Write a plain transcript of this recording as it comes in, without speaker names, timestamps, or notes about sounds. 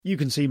You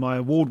can see my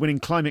award-winning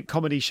climate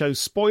comedy show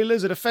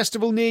Spoilers at a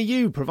festival near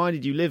you,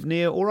 provided you live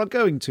near or are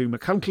going to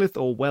Machynlleth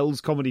or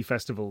Wells comedy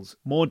festivals.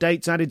 More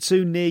dates added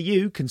soon near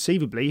you,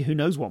 conceivably, who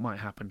knows what might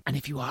happen. And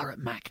if you are at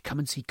Mac, come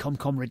and see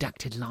ComCom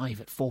Redacted live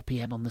at 4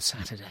 p.m. on the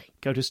Saturday.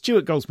 Go to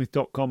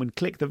stuartgoldsmith.com and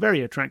click the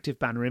very attractive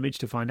banner image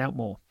to find out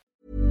more.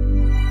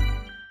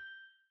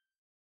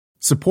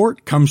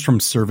 Support comes from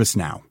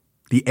ServiceNow,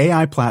 the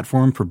AI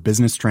platform for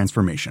business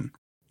transformation.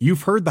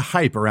 You've heard the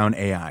hype around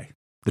AI.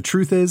 The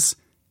truth is,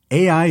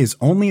 AI is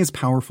only as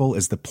powerful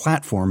as the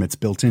platform it's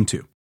built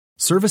into.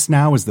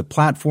 ServiceNow is the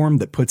platform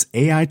that puts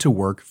AI to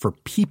work for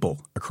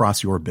people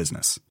across your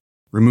business,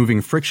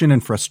 removing friction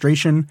and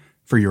frustration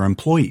for your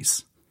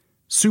employees,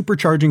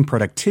 supercharging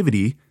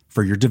productivity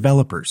for your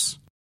developers,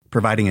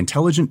 providing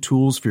intelligent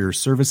tools for your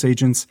service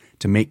agents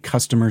to make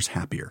customers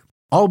happier,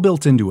 all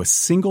built into a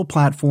single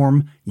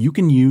platform you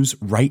can use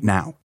right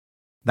now.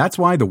 That's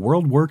why the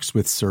world works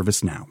with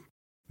ServiceNow.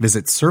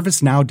 Visit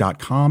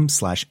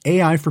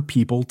servicenow.com/AI for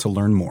people to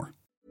learn more.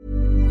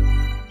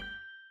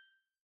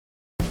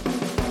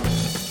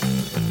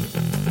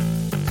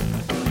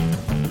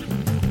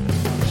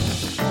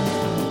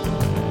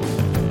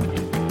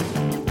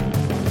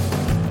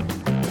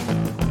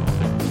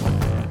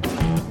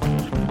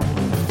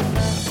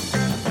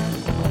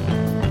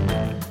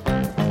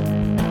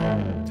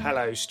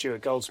 Hello,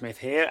 Stuart Goldsmith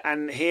here,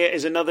 and here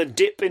is another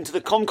dip into the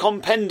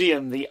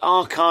ComCompendium, the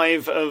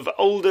archive of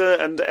older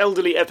and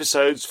elderly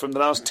episodes from the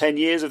last 10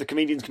 years of the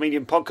Comedian's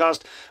Comedian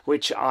podcast,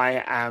 which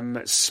I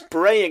am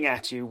spraying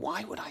at you.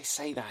 Why would I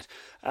say that?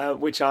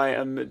 Which I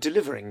am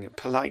delivering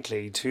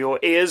politely to your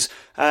ears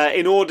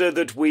in order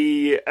that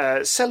we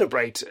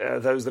celebrate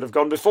those that have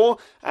gone before,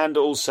 and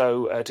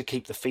also to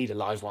keep the feed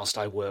alive whilst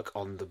I work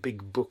on the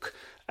big book,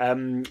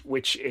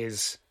 which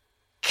is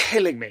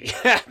killing me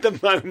at the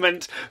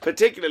moment,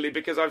 particularly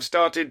because I've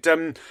started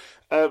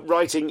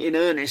writing in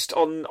earnest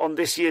on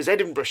this year's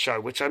Edinburgh show,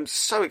 which I'm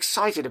so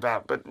excited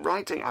about. But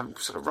I'm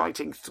sort of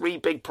writing 3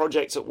 big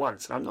projects at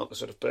once, and I'm not the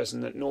sort of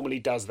person that normally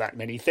does that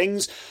many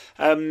things.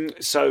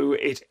 So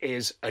it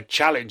is a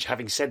challenge.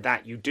 Having said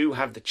that, you do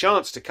have the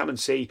chance to come and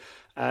see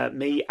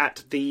me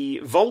at the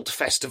Vault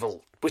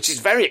Festival, which is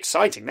very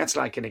exciting. That's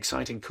like an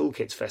exciting Cool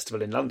Kids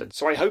festival in London.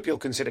 So I hope you'll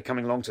consider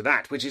coming along to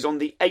that, which is on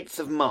the 8th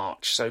of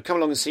March. So come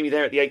along and see me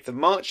there at the 8th of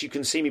March. You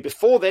can see me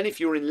before then if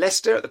you're in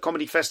Leicester at the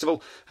Comedy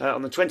Festival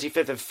on the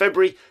 25th of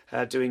February,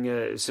 doing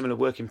a similar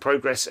work in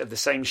progress of the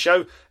same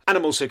show. And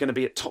I'm also going to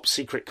be at Top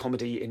Secret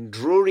Comedy in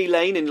Drury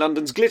Lane in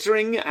London's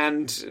glittering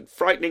and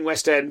frightening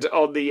West End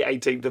on the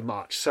 18th of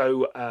March.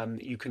 So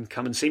you can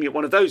come and see me at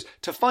one of those.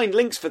 To find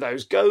links for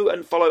those, go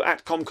and follow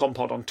at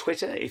ComCompod on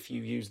Twitter if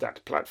you use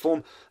that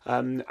platform.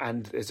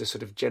 And there's a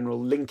sort of general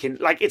link in,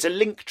 like it's a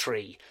link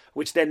tree,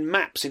 which then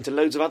maps into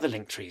loads of other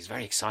link trees.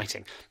 Very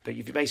exciting. But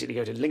if you basically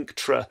go to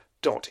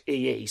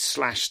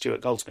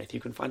linktree.ee/Stuart Goldsmith,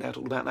 you can find out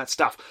all about that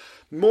stuff.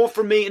 More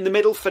from me in the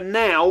middle. For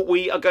now,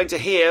 we are going to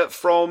hear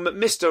from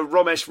Mr.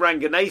 Romesh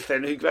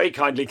Ranganathan, who very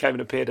kindly came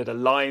and appeared at a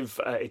live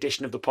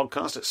edition of the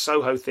podcast at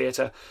Soho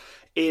Theatre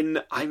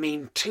in,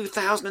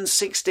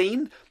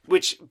 2016,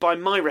 which by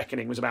my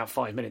reckoning was about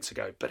 5 minutes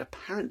ago, but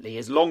apparently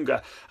is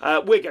longer.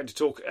 We're going to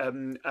talk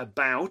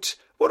about...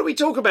 What do we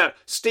talk about?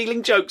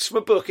 Stealing jokes from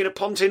a book in a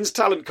Pontins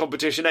talent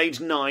competition, age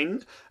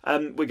 9.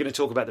 We're going to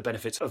talk about the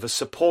benefits of a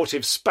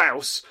supportive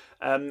spouse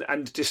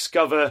and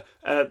discover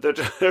that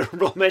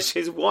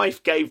Romesh's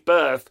wife gave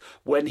birth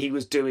when he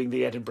was doing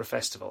the Edinburgh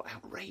Festival.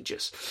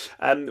 Outrageous.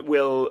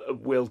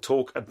 We'll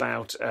talk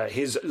about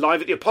his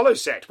Live at the Apollo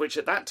set, which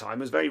at that time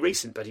was very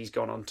recent, but he's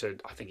gone on to,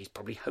 I think he's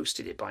probably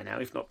hosted it by now,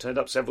 if not turned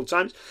up several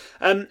times.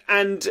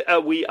 And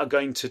we are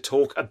going to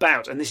talk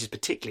about, and this is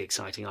particularly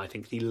exciting, I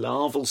think, the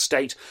larval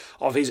state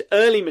of his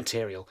early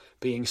material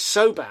being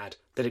so bad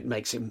that it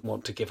makes him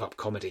want to give up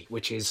comedy,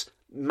 which is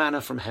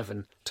manna from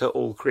heaven to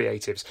all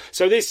creatives.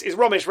 So this is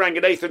Romesh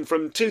Ranganathan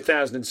from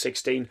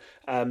 2016,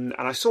 and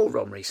I saw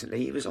Rom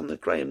recently. He was on the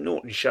Graham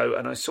Norton show,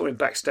 and I saw him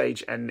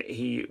backstage, and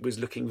he was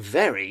looking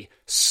very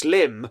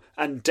slim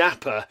and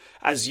dapper,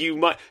 as you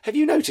might... Have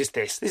you noticed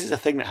this? This is a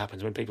thing that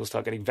happens when people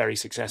start getting very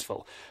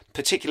successful,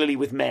 particularly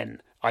with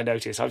men. I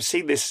notice. I've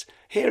seen this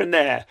here and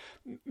there.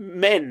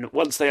 Men,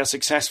 once they are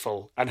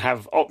successful and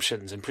have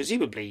options, and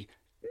presumably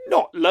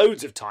not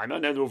loads of time, I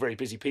know they're all very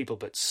busy people,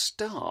 but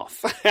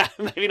staff,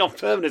 maybe not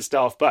permanent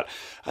staff, but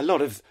a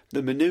lot of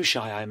the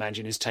minutiae, I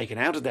imagine, is taken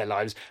out of their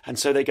lives, and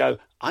so they go,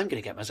 I'm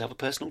going to get myself a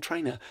personal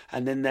trainer,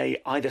 and then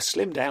they either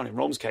slim down, in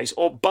Rom's case,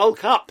 or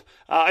bulk up.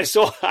 I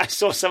saw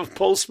some of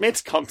Paul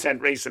Smith's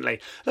content recently.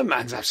 The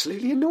man's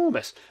absolutely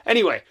enormous.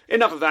 Anyway,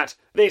 enough of that.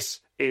 This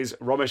is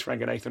Romesh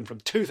Ranganathan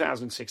from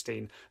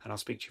 2016, and I'll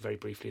speak to you very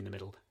briefly in the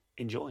middle.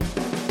 Enjoy.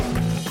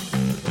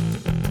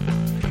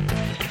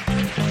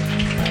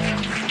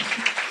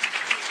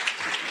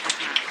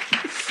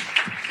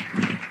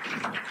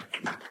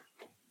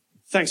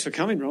 Thanks for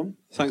coming, Rom.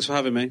 Thanks for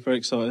having me. Very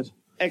excited.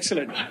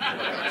 Excellent.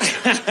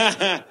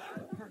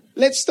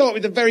 Let's start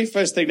with the very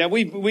first thing. Now,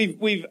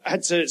 we've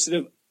had to sort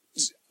of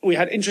we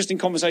had interesting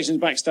conversations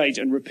backstage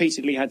and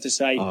repeatedly had to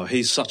say... Oh,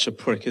 he's such a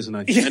prick,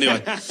 isn't he?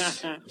 Anyway,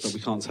 but we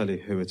can't tell you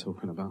who we're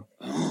talking about.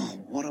 Oh,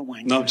 what a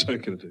wanker. No, I'm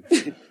joking.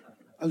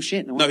 Oh,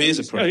 shit. No, he is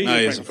a prick. No,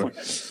 he is a prick.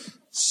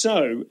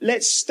 So,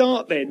 let's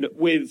start then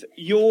with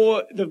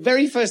the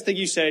very first thing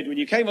you said when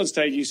you came on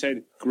stage. You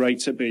said,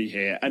 great to be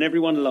here, and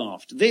everyone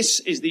laughed.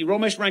 This is the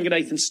Romesh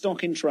Ranganathan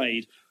stock in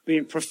trade,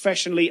 being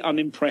professionally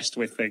unimpressed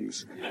with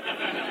things.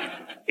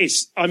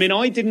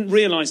 I didn't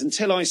realise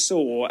until I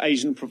saw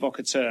Asian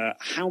Provocateur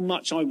how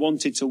much I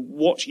wanted to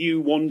watch you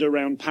wander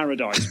around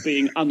paradise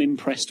being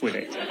unimpressed with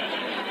it.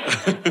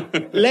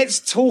 Let's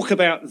talk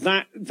about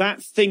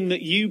that thing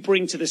that you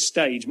bring to the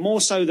stage, more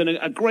so than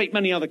a great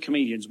many other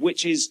comedians,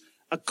 which is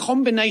a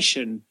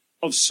combination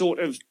of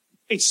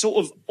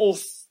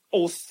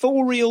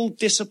authorial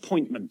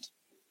disappointment.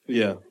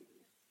 Yeah.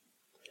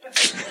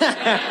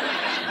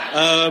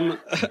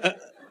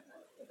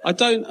 I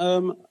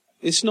don't.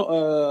 It's not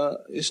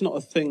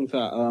a thing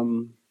that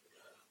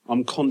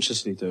I'm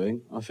consciously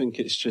doing. I think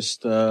it's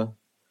just how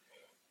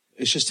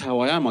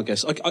I am. I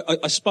guess.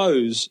 I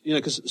suppose,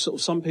 because sort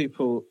of some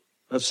people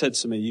have said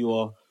to me,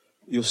 "You're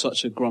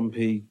such a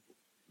grumpy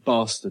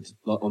bastard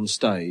like on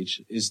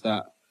stage." Is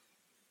that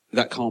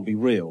can't be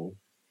real?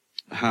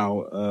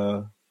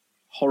 How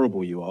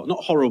horrible you are.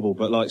 Not horrible,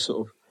 but like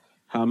sort of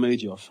how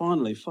moody you are.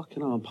 Finally,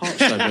 fucking hell, I'm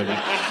parched over it.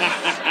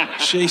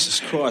 Jesus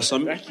Christ,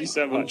 Thank you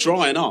so much. I'm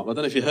drying up. I don't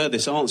know if you heard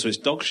this answer. It's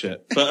dog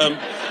shit.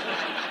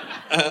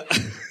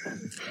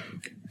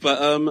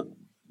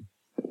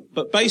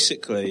 But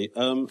basically,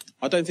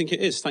 I don't think it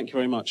is. Thank you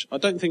very much. I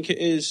don't think it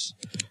is.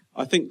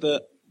 I think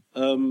that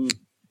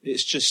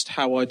it's just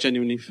how I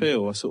genuinely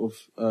feel. I sort of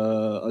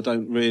I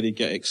don't really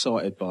get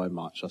excited by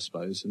much, I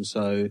suppose, and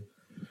so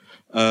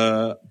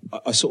I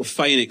sort of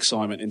feign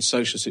excitement in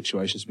social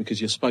situations because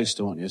you're supposed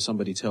to, aren't you? If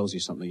somebody tells you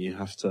something, you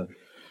have to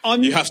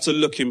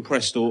look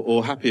impressed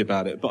or happy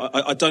about it. But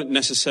I don't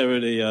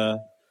necessarily.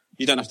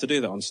 You don't have to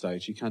do that on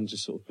stage. You can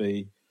just sort of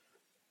be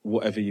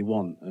whatever you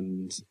want,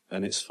 and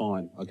it's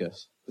fine, I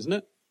guess, isn't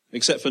it?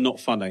 Except for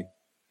not funny.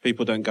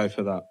 People don't go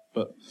for that.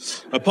 But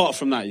apart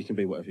from that, you can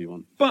be whatever you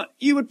want. But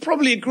you would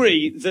probably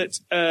agree that,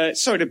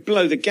 sorry to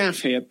blow the gaff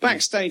here,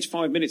 backstage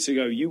 5 minutes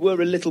ago, you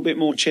were a little bit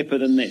more chipper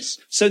than this.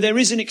 So there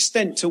is an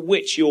extent to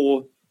which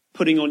you're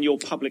putting on your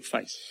public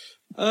face.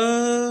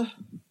 Well,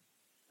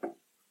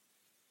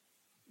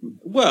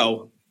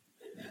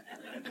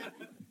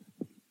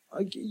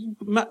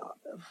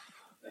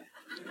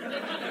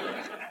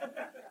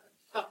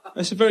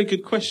 that's a very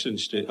good question,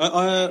 Stu.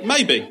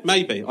 Maybe.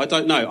 I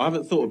don't know. I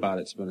haven't thought about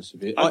it, to be honest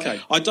with you. Okay.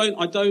 I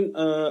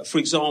don't, for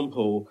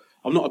example,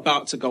 I'm not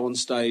about to go on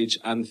stage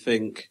and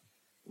think,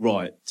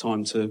 right,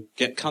 time to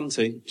get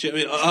cunty. Do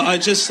you know what I mean? I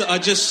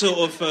just sort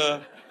of,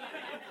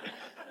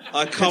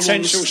 I come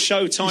Potential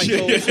show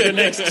title for the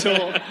next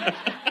tour.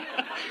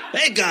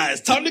 Hey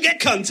guys, time to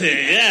get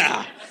cunty,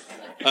 yeah.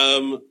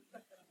 No,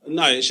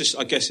 it's just,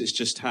 I guess it's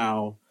just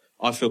how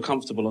I feel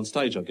comfortable on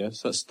stage, I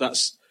guess. That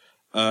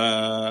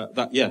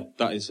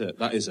is it.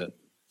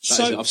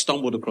 I've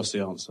stumbled across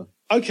the answer.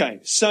 Okay,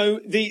 so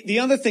the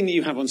other thing that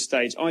you have on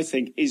stage, I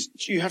think, is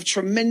you have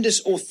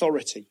tremendous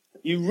authority.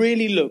 You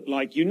really look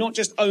like you not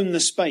just own the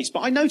space,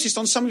 but I noticed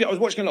on some of it, I was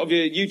watching a lot of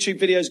your YouTube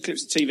videos,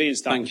 clips of TV and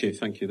stuff. Thank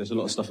you. There's a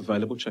lot of stuff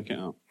available. Check it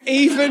out.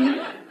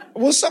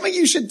 Something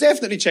you should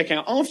definitely check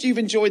out after you've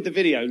enjoyed the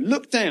video.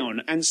 Look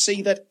down and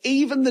see that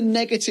even the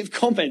negative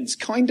comments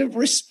kind of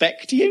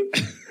respect you.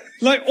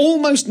 Like,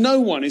 almost no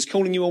one is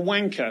calling you a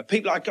wanker.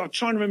 People, I'm trying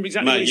to remember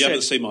exactly what he said. Mate, you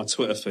haven't seen my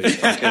Twitter feed.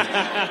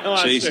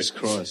 Jesus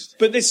Christ.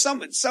 But there's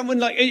someone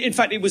like, in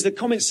fact, it was the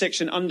comments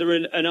section under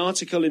an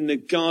article in The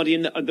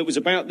Guardian that was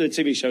about the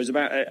TV show, it was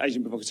about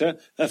Asian Provocateur,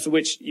 for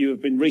which you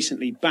have been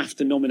recently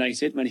BAFTA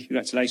nominated. Many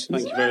congratulations.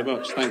 Thank you very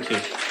much. Thank you.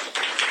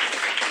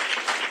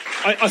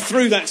 I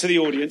threw that to the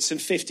audience and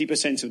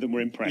 50% of them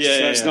were impressed.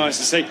 So that's nice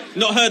to see.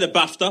 Not heard of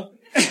BAFTA.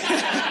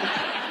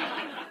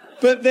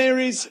 But there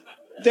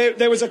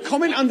was a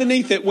comment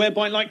underneath it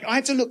whereby, like, I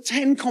had to look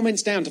 10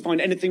 comments down to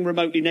find anything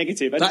remotely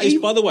negative.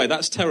 And by the way,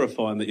 that's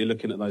terrifying that you're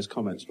looking at those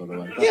comments, by the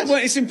way. Yeah,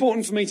 well, it's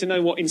important for me to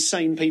know what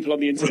insane people on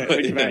the internet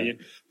think about you.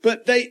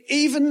 But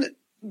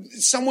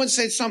someone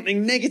said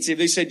something negative.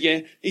 They said,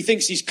 yeah, he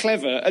thinks he's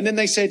clever. And then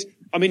they said,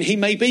 I mean, he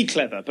may be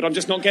clever, but I'm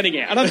just not getting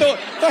it. And I thought,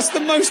 that's the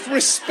most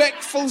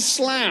respectful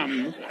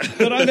slam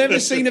that I've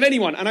ever seen of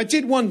anyone. And I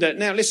did wonder,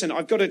 now listen,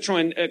 I've got to try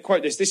and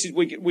quote this.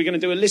 We're going to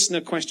do a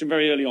listener question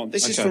very early on.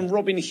 This is from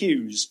Robin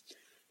Hughes.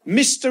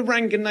 Mr.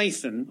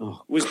 Ranganathan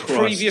was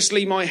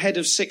previously my head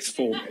of sixth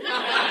form.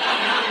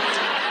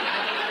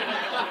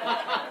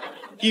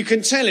 You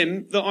can tell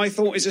him that I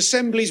thought his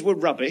assemblies were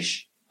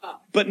rubbish,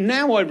 but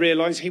now I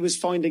realise he was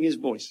finding his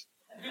voice.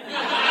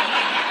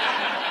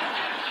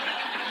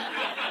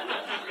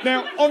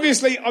 Now,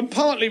 obviously, I'm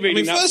partly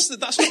reading that. First,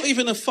 that's not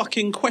even a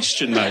fucking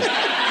question, mate.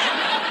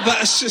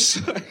 That's just...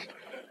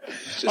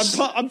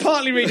 I'm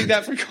partly reading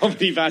that for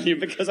comedy value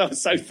because I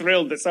was so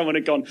thrilled that someone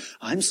had gone,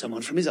 I'm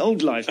someone from his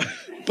old life.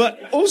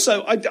 But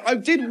also, I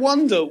did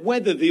wonder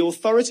whether the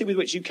authority with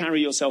which you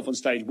carry yourself on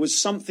stage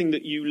was something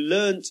that you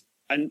learnt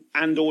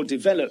and or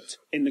developed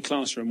in the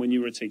classroom when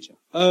you were a teacher?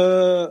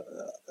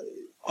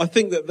 I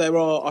think that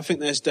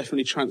there's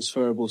definitely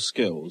transferable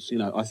skills. You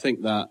know, I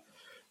think that,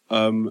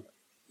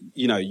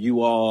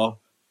 you are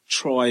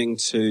trying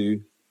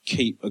to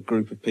keep a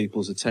group of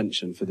people's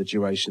attention for the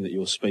duration that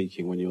you're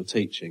speaking when you're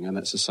teaching, and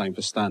that's the same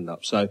for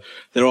stand-up. So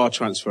there are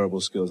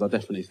transferable skills. I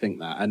definitely think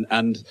that.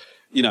 And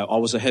I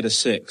was a head of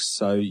 6,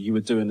 so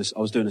I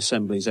was doing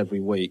assemblies every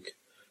week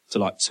to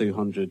like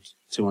 200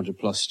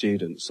 plus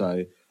students.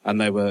 So, and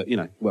they were,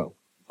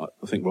 I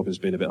think Robin's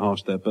been a bit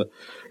harsh there, but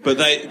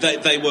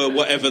they were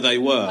whatever they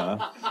were,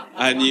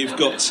 and you've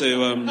got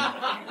to.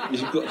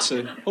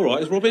 All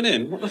right, is Robin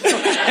in? What the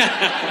fuck?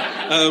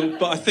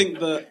 But I think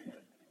that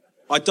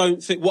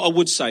what I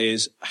would say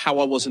is how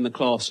I was in the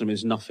classroom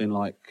is nothing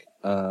like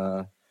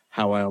how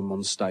I am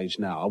on stage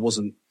now. I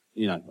wasn't,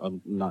 no, I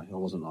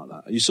wasn't like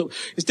that.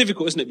 It's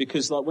difficult, isn't it?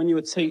 Because like when I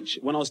was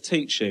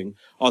teaching,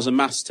 I was a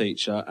maths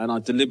teacher, and I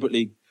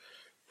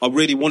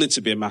really wanted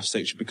to be a maths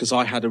teacher because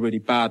I had a really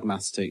bad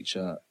maths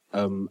teacher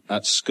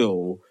at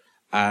school,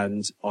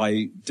 and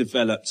I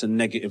developed a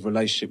negative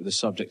relationship with the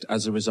subject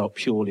as a result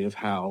purely of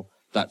how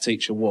that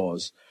teacher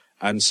was.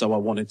 And so I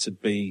wanted to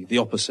be the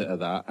opposite of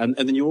that. And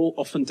then you're all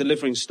often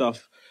delivering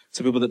stuff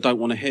to people that don't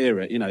want to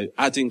hear it.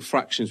 Adding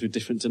fractions with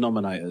different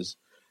denominators.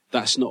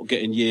 That's not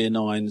getting year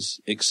 9s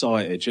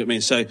excited. Do you know what I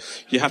mean? So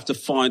you have to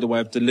find a way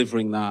of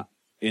delivering that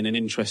in an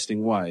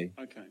interesting way.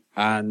 Okay.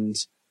 And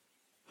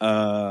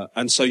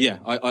so, yeah,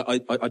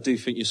 I do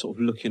think you're sort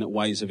of looking at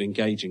ways of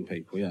engaging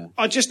people, yeah.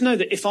 I just know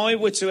that if I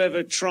were to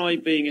ever try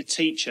being a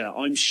teacher,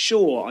 I'm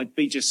sure I'd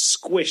be just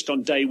squished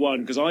on day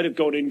one, because I'd have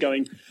gone in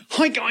going,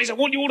 "Hi guys, I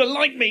want you all to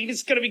like me. This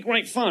is going to be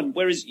great fun."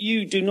 Whereas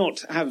you do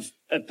not have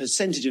a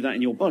percentage of that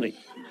in your body.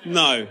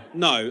 No,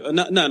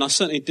 and I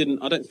certainly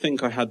didn't. I don't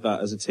think I had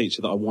that as a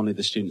teacher, that I wanted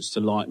the students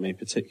to like me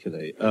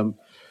particularly.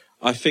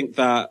 I think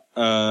that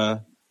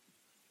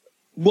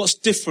what's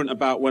different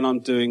about when I'm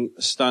doing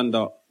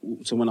stand-up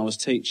to when I was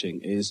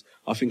teaching is,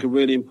 I think a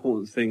really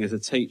important thing as a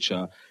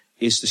teacher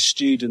is the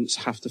students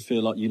have to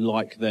feel like you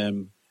like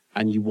them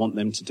and you want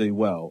them to do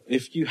well.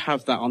 If you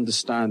have that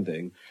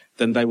understanding,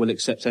 then they will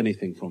accept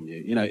anything from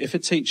you. If a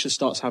teacher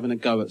starts having a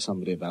go at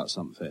somebody about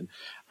something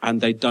and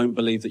they don't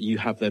believe that you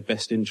have their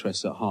best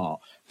interests at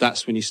heart,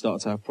 that's when you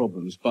start to have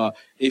problems. But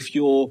if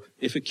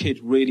a kid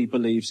really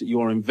believes that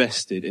you are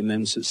invested in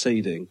them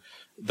succeeding,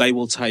 they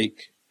will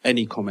take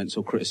any comments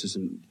or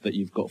criticism that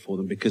you've got for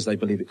them because they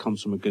believe it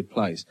comes from a good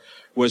place.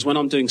 Whereas when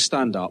I'm doing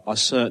stand-up, I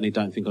certainly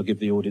don't think I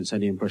give the audience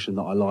any impression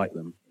that I like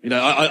them.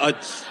 I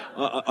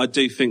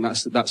do think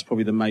that's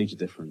probably the major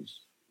difference.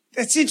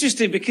 That's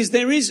interesting, because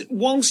there is,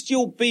 whilst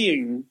you're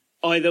being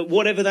either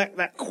whatever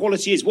that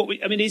quality is,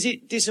 is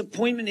it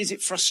disappointment? Is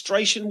it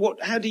frustration?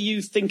 How do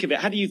you think of it?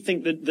 How do you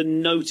think that the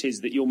note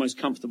is that you're most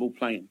comfortable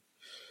playing?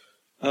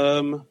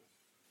 I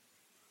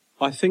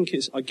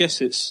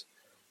guess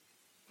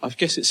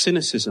it's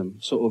cynicism,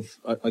 sort of,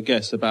 I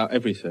guess, about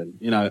everything,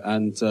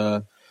 and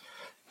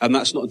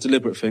that's not a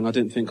deliberate thing. I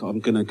didn't think I'm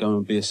going to go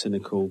and be a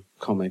cynical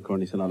comic or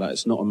anything like that.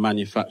 It's not a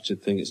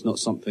manufactured thing. It's not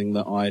something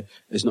that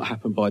it's not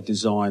happened by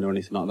design or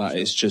anything like that.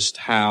 It's just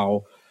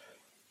how,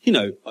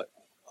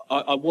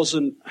 I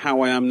wasn't how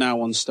I am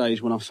now on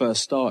stage when I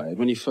first started.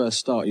 When you first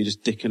start, you're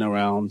just dicking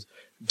around,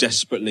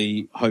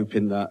 desperately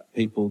hoping that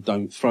people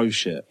don't throw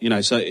shit,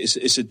 so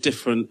it's a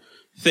different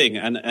thing.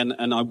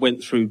 And I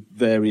went through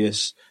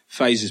various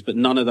phases, but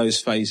none of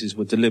those phases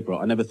were deliberate.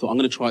 I never thought, I'm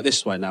going to try it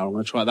this way now, I'm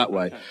going to try it that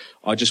way. Okay.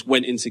 I just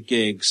went into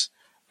gigs,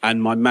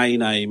 and my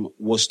main aim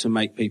was to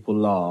make people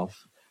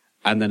laugh.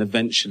 And then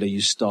eventually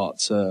you start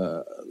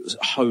to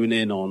hone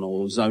in on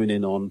or zone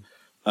in on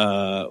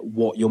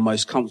what you're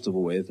most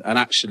comfortable with. And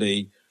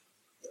actually,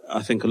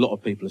 I think a lot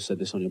of people have said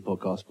this on your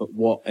podcast, but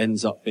what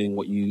ends up being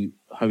what you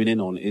hone in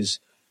on is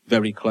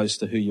very close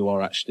to who you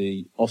are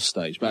actually off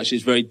stage. But actually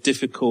it's very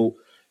difficult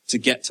to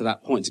get to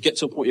that point. To get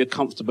to a point you're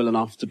comfortable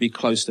enough to be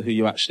close to who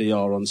you actually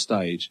are on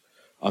stage,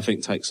 I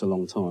think takes a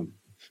long time.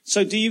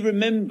 So do you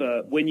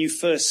remember when you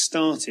first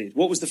started,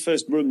 what was the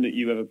first room that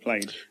you ever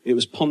played? It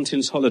was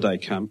Pontin's holiday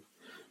camp,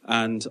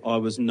 and I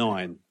was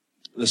 9.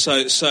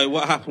 So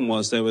what happened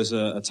was there was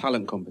a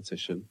talent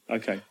competition.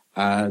 Okay.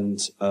 And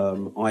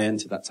I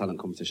entered that talent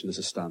competition as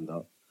a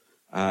stand-up.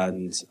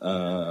 And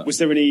was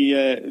there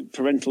any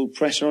parental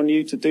pressure on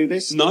you to do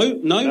this? No.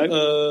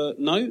 I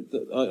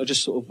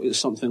just sort of, it's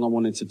something I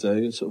wanted to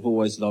do. I sort of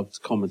always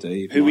loved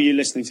comedy. Who were you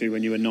listening to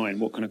when you were 9?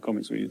 What kind of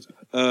comics were you into?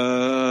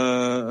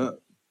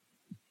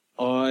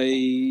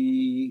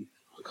 I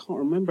can't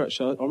remember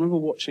actually. I remember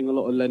watching a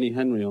lot of Lenny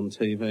Henry on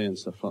TV and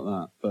stuff like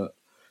that, but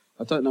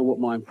I don't know what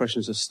my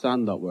impressions of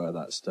stand-up were at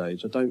that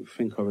stage. I don't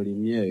think I really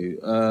knew.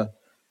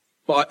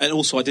 And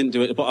also I didn't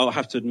do it, but I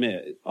have to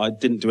admit, I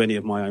didn't do any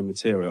of my own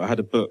material. I had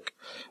a book,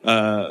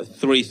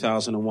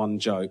 3001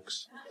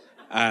 jokes.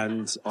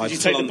 And Did you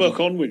take the book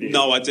on with you?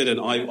 No, I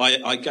didn't.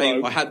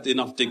 I had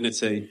enough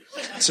dignity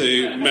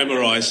to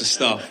memorise the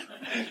stuff.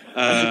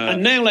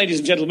 And now, ladies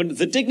and gentlemen,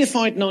 the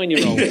dignified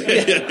 9-year-old.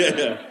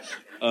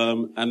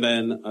 And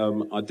then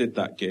I did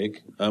that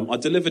gig. I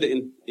delivered it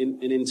in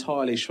an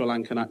entirely Sri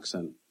Lankan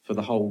accent for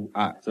the whole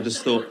act.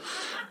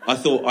 I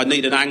thought I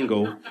need an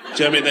angle. Do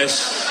you know what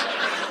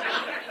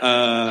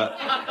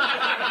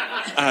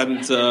I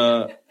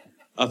mean?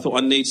 I thought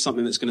I need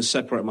something that's going to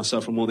separate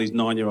myself from all these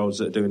 9-year-olds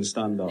that are doing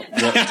stand-up.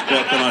 What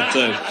can I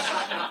do?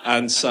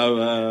 And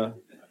so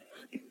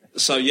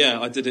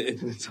yeah, I did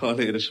it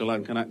entirely in a Sri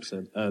Lankan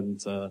accent,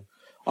 and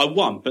I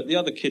won. But the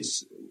other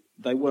kids,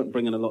 they weren't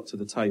bringing a lot to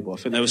the table. I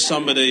think there was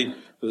somebody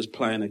that was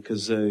playing a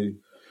kazoo.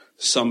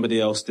 Somebody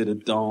else did a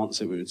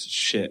dance. It was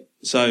shit.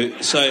 So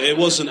it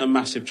wasn't a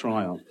massive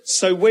triumph.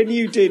 So when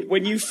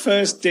you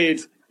first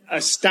did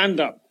a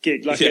stand-up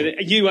gig, like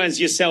you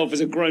as yourself as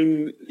a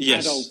grown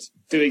adult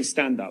doing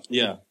stand-up.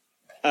 Yeah.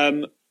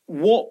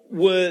 What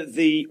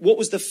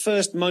was the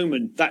first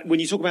moment that, when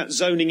you talk about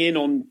zoning in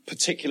on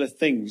particular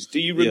things,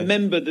 do you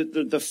remember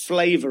the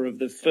flavour of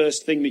the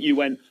first thing that you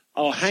went,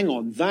 oh, hang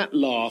on, that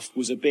laugh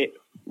was a bit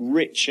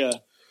richer?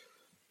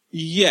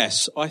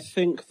 Yes, I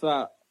think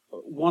that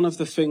one of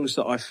the things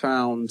that I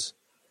found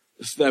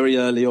very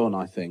early on,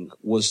 I think,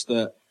 was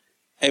that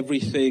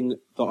everything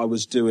that I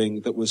was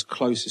doing that was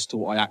closest to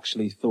what I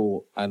actually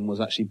thought and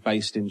was actually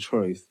based in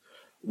truth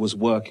was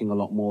working a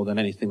lot more than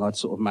anything I'd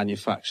sort of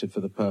manufactured for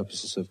the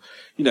purposes of,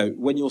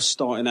 when you're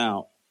starting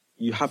out,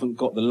 you haven't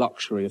got the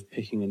luxury of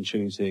picking and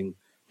choosing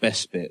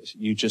best bits.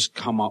 You just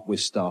come up with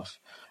stuff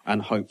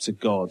and hope to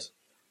God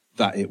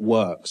that it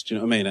works. Do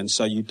you know what I mean? And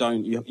so you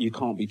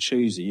can't be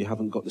choosy. You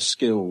haven't got the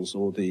skills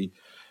or the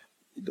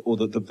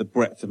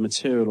breadth of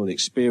material or the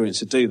experience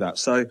to do that.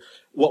 So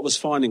what I was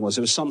finding was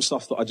there was some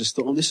stuff that I just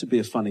thought, oh, this would be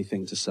a funny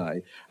thing to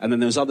say. And then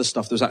there was other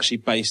stuff that was actually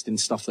based in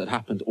stuff that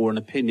happened or an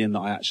opinion that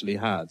I actually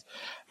had.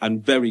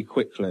 And very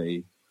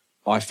quickly,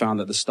 I found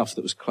that the stuff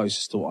that was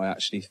closest to what I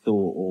actually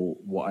thought or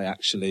what had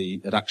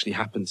actually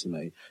happened to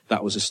me,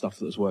 that was the stuff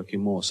that was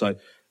working more. So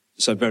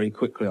very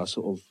quickly, I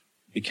sort of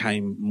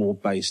became more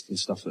based in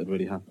stuff that had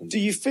really happened. Do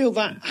you feel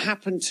that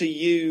happened to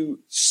you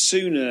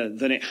sooner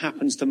than it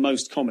happens to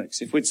most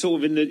comics? If we're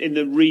sort of in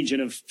the region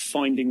of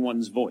finding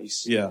one's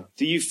voice, do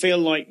you feel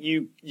like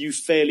you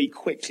fairly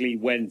quickly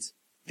went,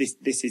 this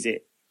is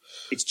it,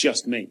 it's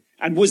just me?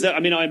 And was there? I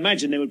mean, I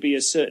imagine there would be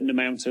a certain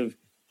amount of,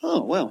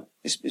 oh well,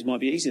 this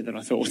might be easier than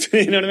I thought.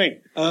 You know what I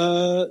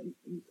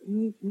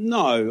mean?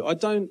 No, I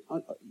don't.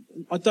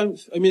 I don't.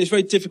 I mean, it's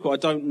very difficult. I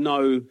don't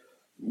know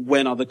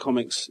when other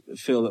comics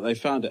feel that they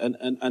found it.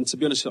 And to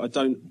be honest, I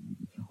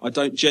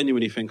don't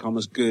genuinely think I'm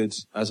as good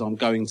as I'm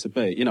going to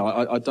be.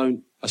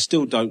 I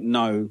still don't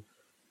know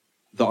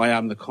that I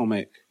am the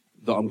comic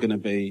that I'm going to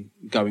be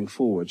going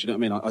forward. You know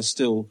what I mean? I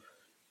still,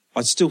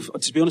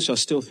 to be honest, I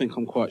still think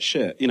I'm quite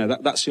shit.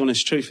 That's the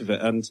honest truth of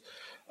it. And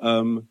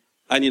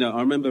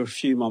I remember a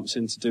few months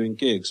into doing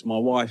gigs, my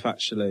wife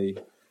actually,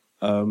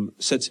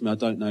 said to me, I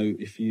don't know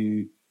if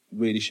you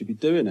really should be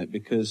doing it,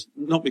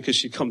 not because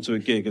she'd come to a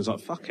gig and was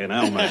like, fucking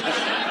hell, mate.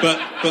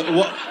 but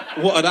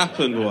what had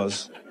happened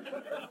was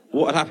I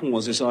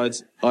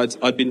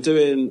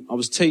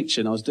was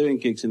teaching, I was doing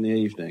gigs in the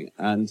evening,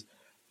 and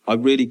I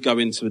really go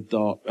into a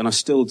dark, and I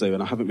still do,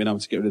 and I haven't been able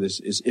to get rid of this,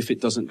 is if it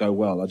doesn't go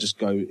well, I just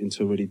go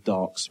into a really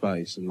dark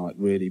space and like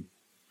really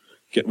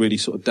get really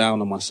sort of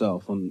down on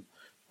myself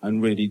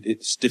and really,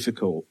 it's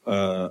difficult.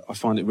 I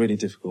find it really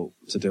difficult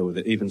to deal with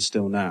it, even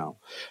still now.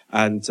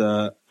 And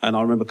I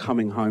remember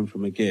coming home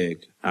from a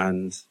gig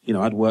and,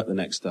 I'd work the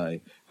next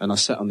day and I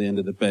sat on the end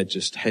of the bed,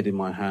 just head in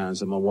my hands,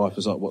 and my wife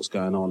was like, what's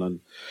going on? And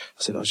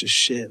I said, I was just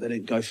shit. They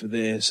didn't go for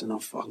this. And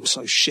I'm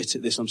so shit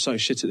at this. I'm so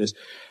shit at this.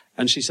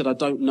 And she said, I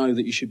don't know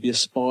that you should be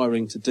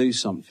aspiring to do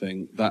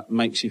something that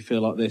makes you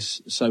feel like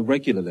this so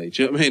regularly.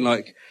 Do you know what I mean?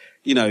 Like,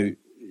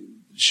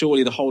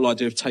 surely the whole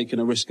idea of taking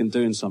a risk and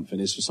doing something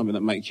is for something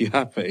that makes you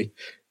happy.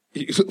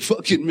 You look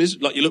fucking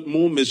miserable, you look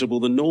more miserable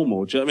than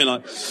normal. Do you know what I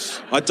mean?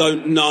 Like, I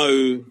don't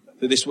know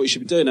that this is what you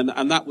should be doing.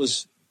 And that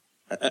was,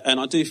 and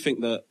I do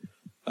think that,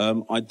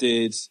 I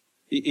did,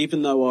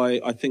 even though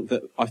I think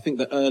that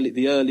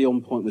the early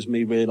on point was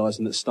me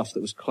realising that stuff that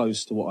was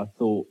close to what I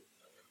thought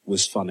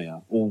was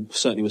funnier, or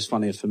certainly was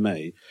funnier for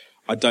me.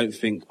 I don't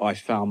think I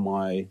found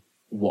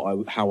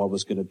how I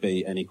was going to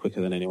be any quicker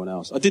than anyone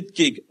else. I did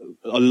gig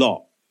a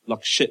lot.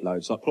 Like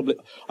shitloads.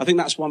 I think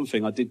that's one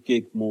thing. I did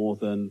gig more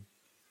than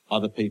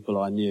other people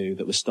I knew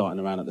that were starting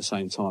around at the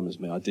same time as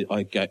me. I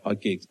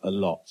gigged a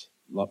lot,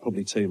 like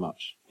probably too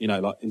much,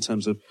 like in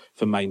terms of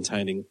for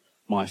maintaining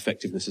my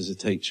effectiveness as a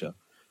teacher.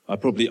 I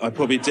probably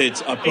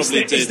did.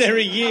 Is there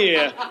a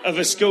year of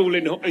a school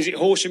is it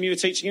Horsham you were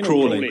teaching in?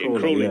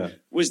 Crawley, yeah.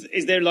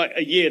 Is there like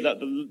a year that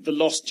the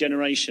lost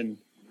generation,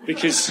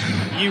 because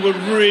you were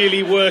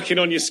really working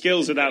on your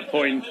skills at that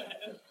point?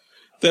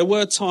 There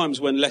were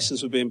times when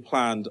lessons were being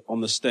planned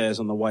on the stairs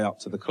on the way up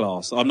to the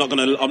class. I'm not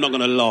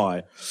gonna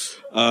lie.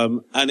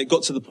 And it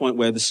got to the point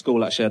where the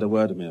school actually had a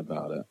word with me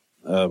about it.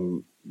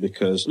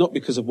 Not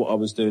because of what I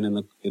was doing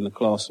in the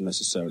classroom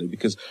necessarily,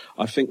 because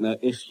I think that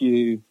if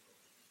you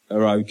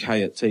are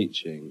okay at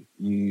teaching,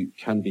 you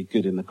can be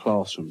good in the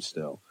classroom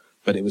still.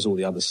 But it was all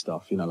the other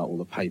stuff, like all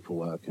the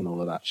paperwork and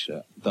all of that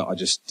shit that I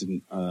just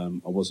didn't, I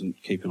wasn't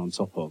keeping on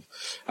top of.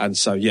 And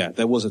so, yeah,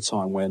 there was a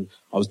time when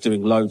I was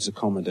doing loads of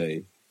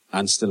comedy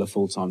and still a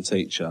full-time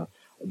teacher,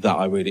 that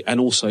I really, and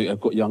also I've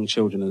got young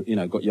children,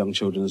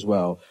 as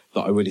well,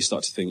 that I really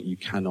start to think you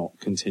cannot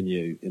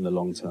continue in the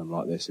long term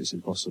like this. It's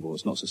impossible.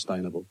 It's not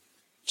sustainable.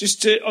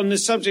 On the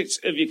subject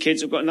of your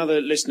kids, I've got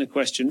another listener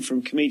question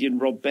from comedian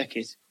Rob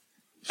Beckett.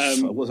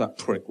 What was that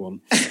prick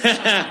one?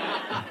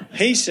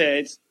 He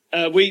said,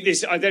 I don't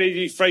know if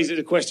you phrased it as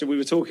a question. We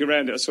were talking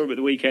around it. I saw him at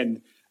the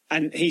weekend.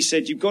 And he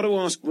said, you've got to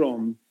ask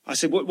Rom. I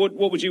said, what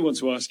would you want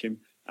to ask him?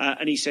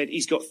 And he said,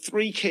 he's got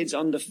 3 kids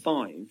under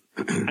 5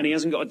 and he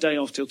hasn't got a day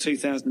off till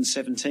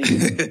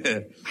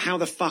 2017. How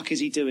the fuck is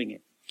he doing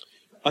it?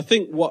 I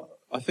think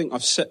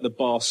I've set the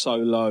bar so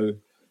low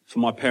for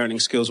my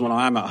parenting skills when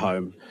I am at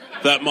home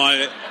that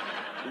my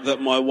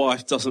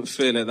wife doesn't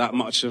feel it that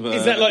much of a...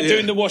 Is that like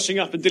doing the washing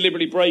up and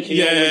deliberately breaking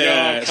it?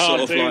 Yeah,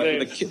 sort of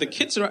like the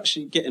kids are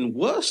actually getting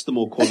worse the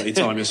more quality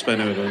time you're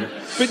spending with them.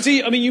 But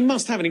you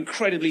must have an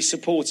incredibly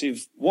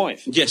supportive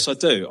wife. Yes, I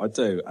do.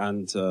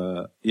 And,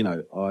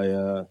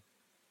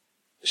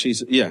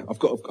 I've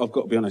got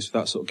to be honest,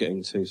 without sort of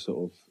getting too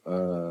sort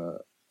of,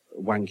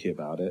 wanky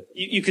about it.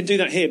 You can do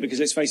that here because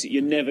let's face it,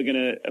 you're never going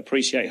to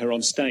appreciate her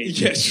on stage.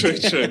 Yes,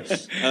 true.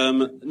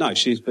 No,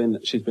 she's been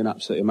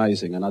absolutely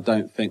amazing, and I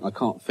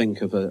can't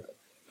think of there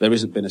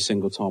hasn't been a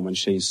single time when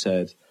she's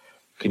said,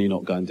 "Can you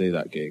not go and do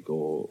that gig?"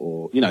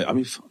 Or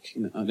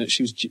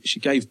she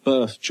gave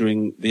birth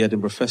during the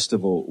Edinburgh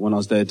Festival when I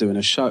was there doing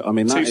a show. I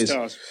mean, that 2 is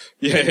stars.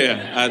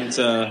 Yeah, and.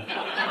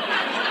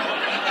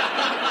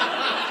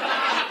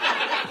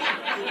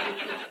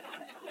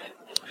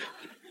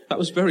 That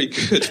was very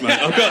good, mate.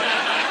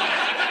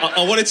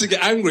 I wanted to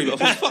get angry,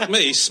 but I thought, fuck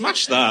me,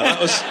 smash that.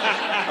 That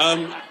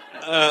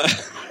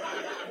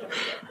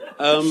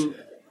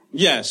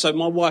was, so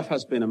my wife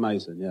has been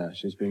amazing. Yeah,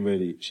 she's been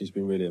really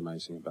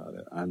amazing about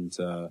it. And,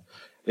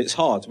 it's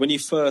hard when you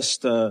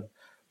first, the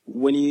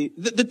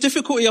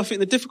difficulty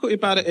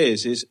about it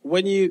is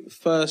when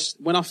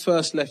I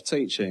first left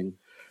teaching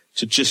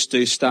to just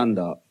do stand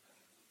up,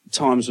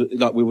 times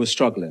like we were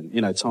struggling,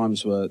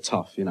 times were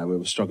tough, we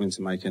were struggling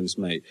to make ends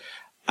meet.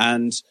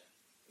 And,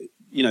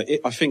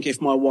 I think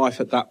if my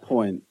wife at that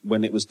point,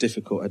 when it was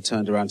difficult, had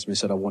turned around to me and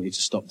said, I want you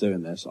to stop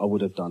doing this, I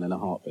would have done in a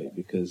heartbeat,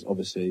 because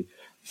obviously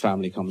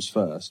family comes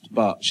first.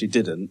 But she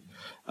didn't.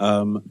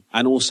 And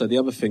also the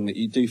other thing that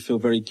you do feel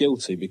very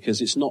guilty,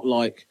 because it's not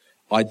like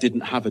I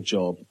didn't have a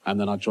job and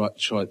then I tried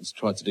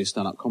to do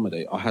stand-up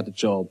comedy. I had a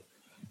job,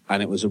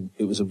 and it was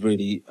a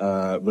really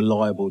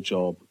reliable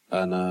job,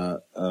 and I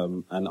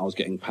was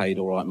getting paid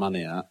all right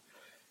money at.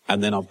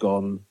 And then I've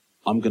gone,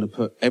 I'm going to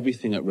put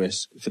everything at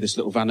risk for this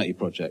little vanity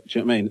project. Do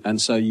you know what I mean?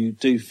 And so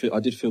I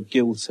did feel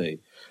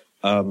guilty.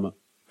 But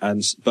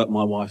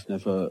my wife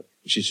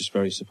she's just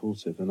very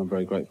supportive, and I'm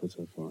very grateful to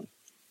her for it.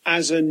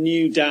 As a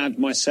new dad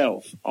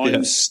myself,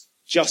 I'm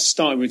just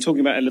starting, we were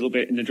talking about it a little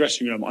bit in the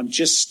dressing room, I'm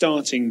just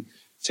starting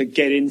to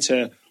get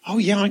into,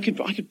 I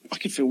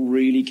could feel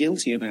really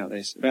guilty about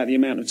this, about the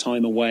amount of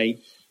time away.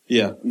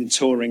 Yeah. And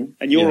touring.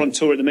 And you're on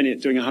tour at the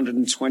minute doing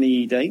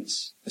 120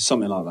 dates?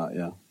 Something like that,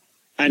 yeah.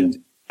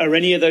 And are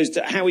any of those,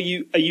 are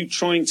you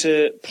trying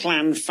to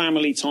plan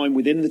family time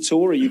within the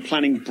tour? Are you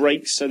planning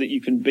breaks so that you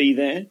can be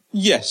there?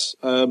 Yes.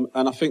 And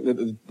I think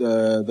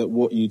that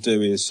what you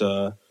do is,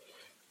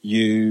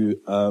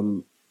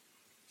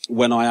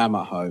 when I am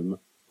at home,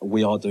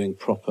 we are doing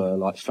proper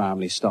like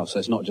family stuff. So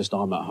it's not just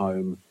I'm at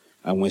home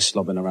and we're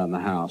slobbing around the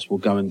house. We'll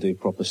go and do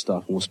proper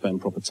stuff, and we'll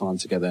spend proper time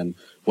together, and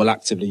we'll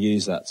actively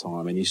use that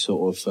time. And you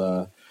sort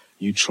of,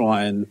 you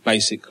try and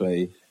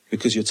basically,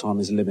 because your time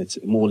is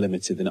more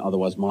limited than it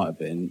otherwise might have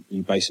been,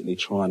 you basically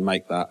try and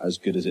make that as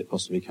good as it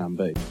possibly can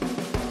be.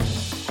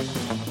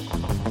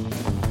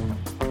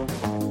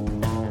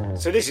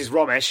 So this is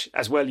Romesh,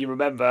 as well you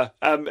remember.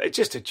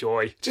 Just a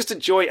joy.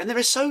 And there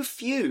are so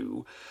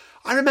few.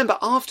 I remember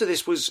after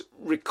this was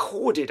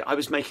recorded, I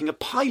was making a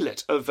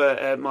pilot of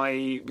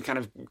my kind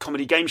of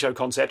comedy game show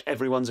concept,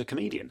 Everyone's a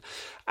Comedian.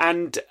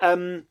 And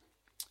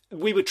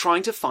we were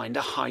trying to find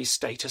a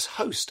high-status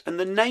host, and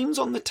the names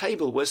on the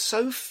table were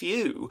so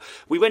few.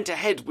 We went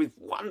ahead with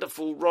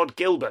wonderful Rod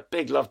Gilbert.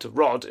 Big love to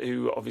Rod,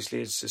 who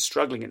obviously is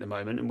struggling at the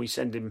moment, and we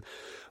send him...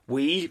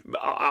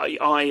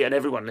 I and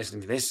everyone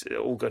listening to this,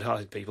 all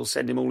good-hearted people,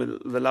 send him all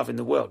the love in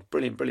the world.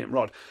 Brilliant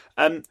Rod.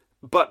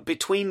 But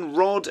between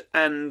Rod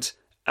and...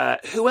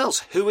 who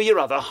else? Who are your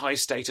other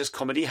high-status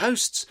comedy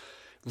hosts?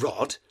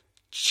 Rod,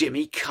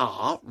 Jimmy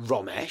Carr,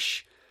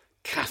 Romesh,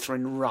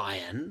 Catherine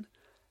Ryan...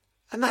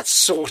 And that's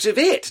sort of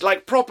it,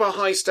 like proper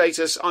high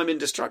status, I'm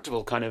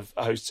indestructible kind of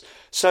hosts.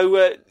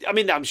 So,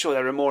 I'm sure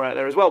there are more out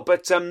there as well,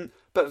 but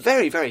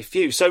very, very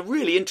few. So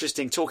really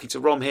interesting talking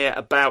to Rom here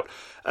about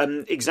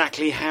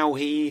exactly how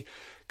he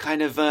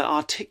kind of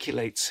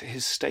articulates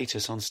his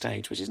status on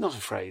stage, which is not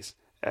a phrase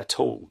at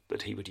all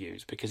that he would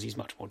use, because he's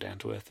much more down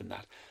to earth than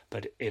that.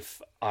 But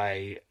if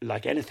I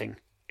like anything,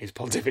 is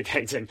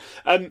pontificating.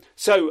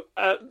 So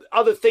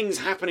other things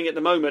happening at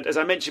the moment, as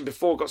I mentioned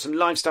before, got some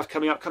live stuff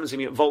coming up. Come and see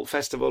me at Vault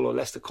Festival or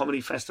Leicester Comedy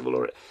Festival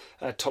or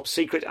at Top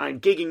Secret. I'm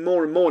gigging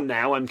more and more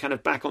now. I'm kind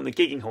of back on the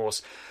gigging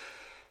horse.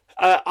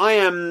 I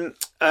am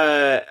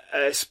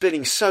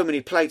spinning so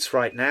many plates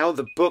right now.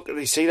 The book,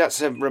 you see,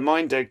 that's a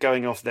reminder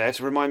going off there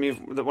to remind me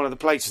that one of the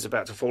plates is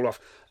about to fall off.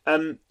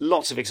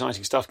 Lots of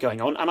exciting stuff going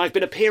on, and I've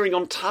been appearing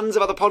on tons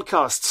of other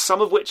podcasts, some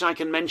of which I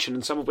can mention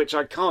and some of which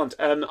I can't.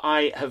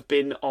 I have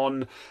been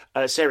on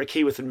Sarah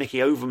Keyworth and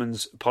Mickey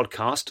Overman's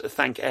podcast.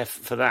 Thank F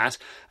for that.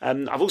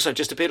 I've also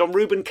just appeared on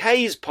Reuben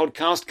Kay's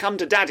podcast, Come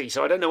to Daddy,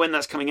 so I don't know when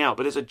that's coming out,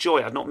 but it's a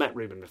joy. I've not met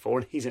Reuben before,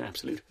 and he's an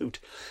absolute hoot.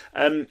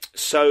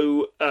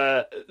 So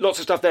lots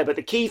of stuff there, but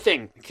the key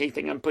thing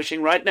I'm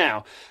pushing right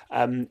now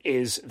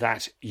is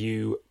that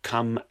you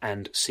come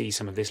and see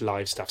some of this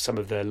live stuff, some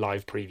of the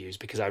live previews,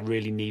 because I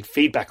really need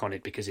feedback on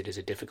it, because it is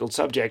a difficult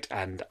subject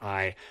and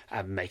I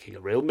am making a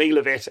real meal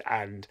of it,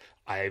 and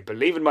I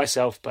believe in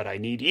myself, but I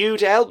need you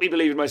to help me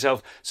believe in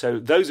myself. So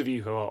those of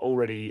you who are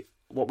already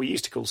what we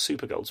used to call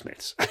super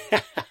goldsmiths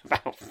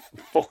about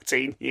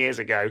 14 years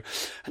ago,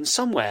 and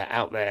somewhere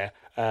out there,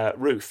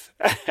 Ruth,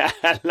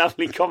 a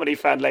lovely comedy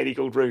fan lady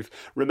called Ruth,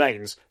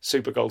 remains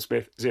Super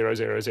Goldsmith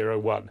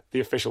 0001, the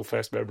official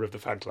first member of the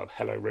fan club.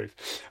 Hello, Ruth.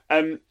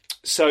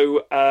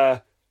 So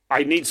I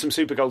need some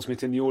Super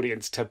Goldsmith in the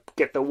audience to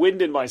get the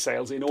wind in my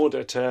sails in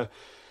order to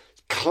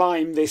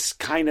climb this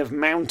kind of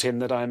mountain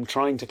that I'm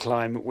trying to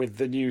climb with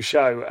the new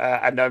show,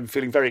 and I'm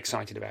feeling very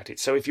excited about it.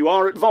 So if you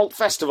are at Vault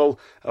Festival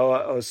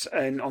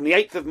on the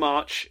 8th of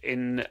March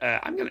in,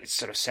 it's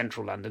sort of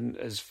central London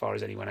as far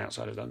as anyone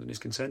outside of London is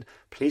concerned,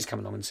 please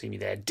come along and see me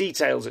there.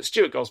 Details at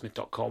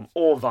stuartgoldsmith.com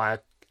or via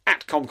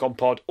at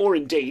ComComPod, or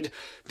indeed,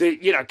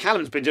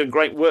 Callum's been doing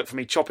great work for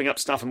me, chopping up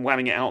stuff and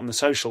whamming it out on the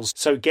socials.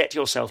 So get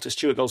yourself to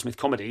Stuart Goldsmith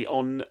Comedy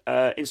on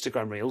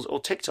Instagram Reels or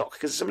TikTok,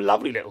 because there's some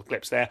lovely little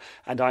clips there.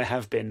 And I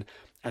have been,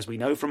 as we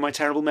know from my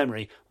terrible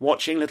memory,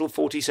 watching little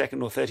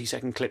 40-second or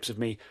 30-second clips of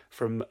me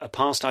from a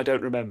past I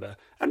don't remember,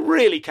 and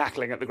really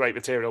cackling at the great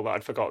material that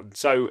I'd forgotten.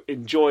 So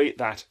enjoy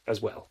that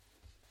as well.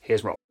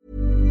 Here's Rob.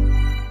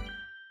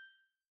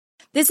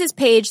 This is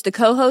Paige, the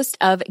co-host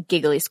of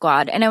Giggly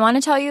Squad, and I want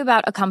to tell you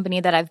about a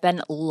company that I've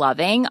been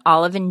loving,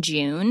 Olive &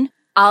 June.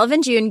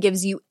 Olive & June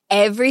gives you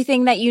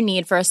everything that you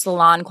need for a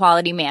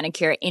salon-quality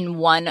manicure in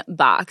one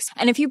box.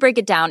 And if you break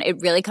it down, it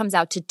really comes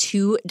out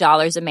to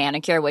 $2 a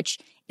manicure, which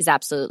is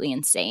absolutely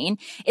insane.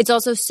 It's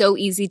also so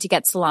easy to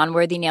get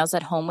salon-worthy nails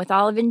at home with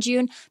Olive &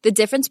 June. The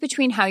difference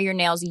between how your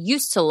nails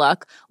used to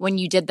look when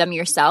you did them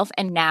yourself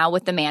and now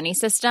with the Mani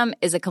system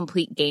is a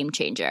complete game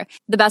changer.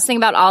 The best thing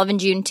about Olive &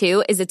 June,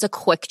 too, is it's a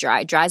quick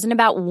dry. Dries in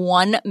about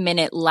 1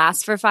 minute,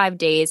 lasts for 5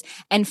 days,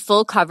 and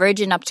full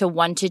coverage in up to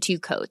 1 to 2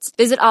 coats.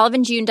 Visit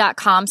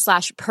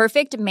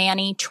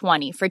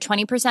oliveandjune.com/perfectmani20 for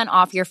 20%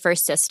 off your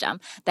first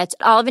system. That's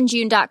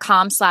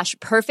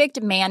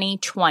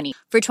oliveandjune.com/perfectmani20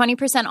 for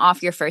 20%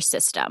 off your first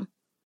system.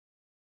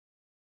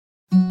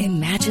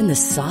 Imagine the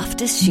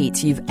softest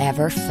sheets you've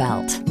ever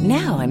felt.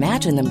 Now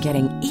imagine them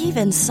getting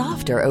even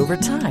softer over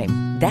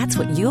time. That's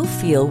what you'll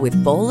feel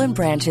with Boll &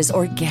 Branch's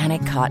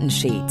organic cotton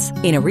sheets.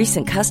 In a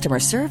recent customer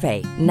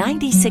survey,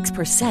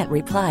 96%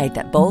 replied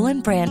that Boll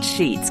 & Branch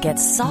sheets get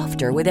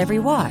softer with every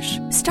wash.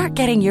 Start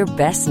getting your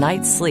best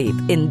night's sleep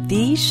in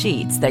these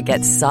sheets that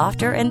get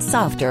softer and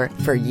softer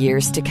for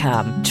years to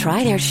come.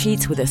 Try their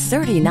sheets with a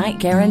 30-night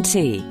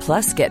guarantee.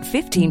 Plus, get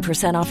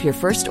 15% off your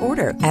first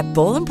order at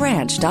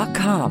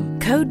bollandbranch.com.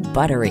 Code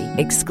BUTTERY.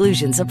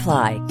 Exclusions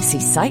apply. See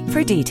site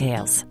for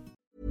details.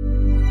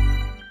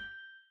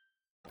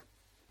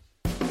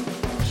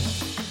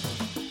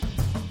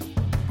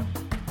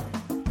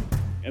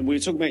 And we were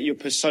talking about your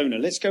persona.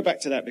 Let's go back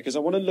to that, because I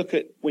want to look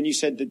at when you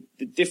said the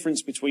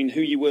difference between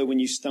who you were when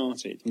you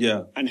started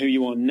and who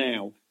you are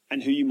now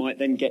and who you might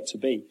then get to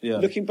be. Yeah.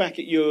 Looking back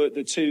at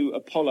the 2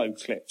 Apollo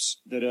clips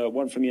that are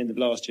one from the end of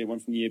last year, one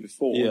from the year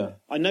before,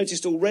 I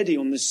noticed already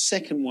on the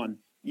second one,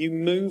 you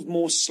move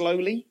more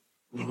slowly.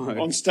 Right.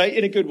 On stage,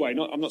 in a good way.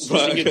 I'm not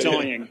suggesting you're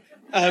dying.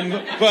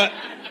 But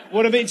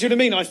what I mean, do you know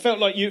what I mean? I felt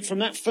like from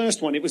that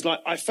first one,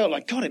 I felt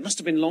like, God, it must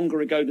have been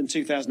longer ago than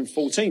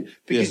 2014,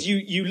 because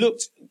you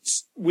looked,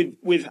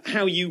 with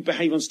how you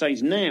behave on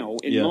stage now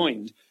in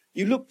mind,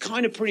 you look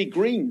kind of pretty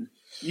green.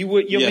 I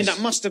mean, that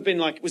must have been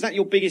was that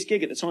your biggest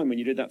gig at the time when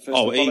you did that first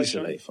Apollo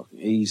show? Fucking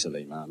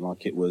easily, man.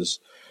 Like it was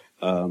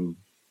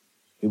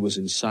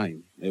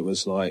insane. It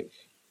was like,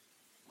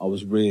 I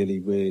was really,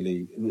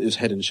 really, it was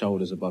head and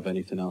shoulders above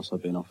anything else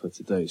I've been offered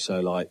to do.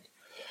 So,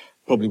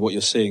 probably what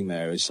you're seeing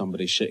there is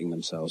somebody shitting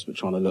themselves but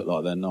trying to look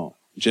like they're not.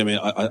 Jimmy,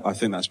 I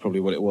think that's probably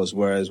what it was.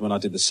 Whereas when I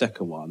did the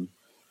second one...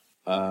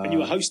 and you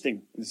were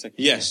hosting the second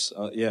one? Yes,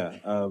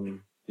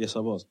 yes, I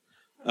was.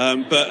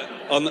 But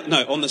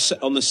on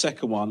the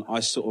second one, I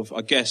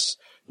guess,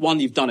 one,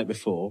 you've done it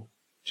before.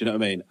 Do you know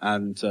what I mean?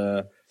 And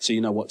so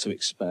you know what to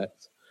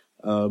expect.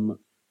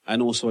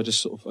 And also, I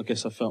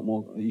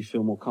felt you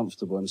feel more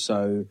comfortable. And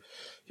so,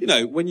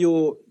 when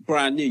you're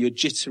brand new, you're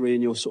jittery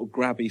and you're sort of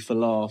grabby for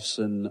laughs,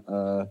 and,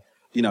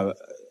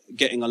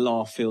 getting a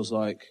laugh feels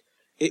like,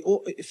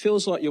 it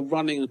feels like you're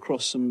running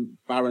across some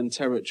barren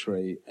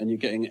territory and you're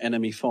getting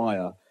enemy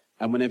fire.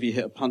 And whenever you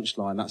hit a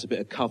punchline, that's a bit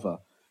of cover.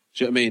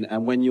 Do you know what I mean?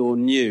 And when you're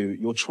new,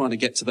 you're trying to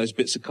get to those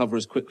bits of cover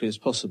as quickly as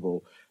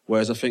possible.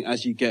 Whereas I think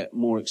as you get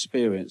more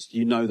experienced,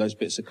 you know those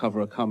bits of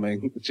cover are coming.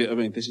 Do you know what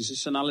I mean? Is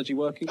this analogy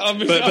working?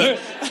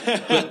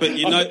 But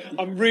you know,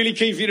 I'm really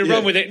keen for you to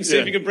run with it and see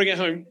if you can bring it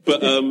home.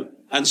 But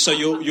and so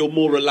you're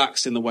more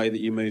relaxed in the way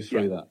that you move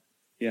through that.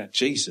 Yeah.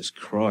 Jesus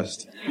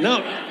Christ. No,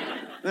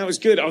 that was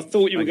good. I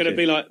thought you were going to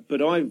be like,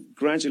 but I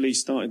gradually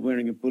started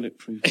wearing a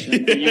bulletproof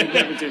jacket. You would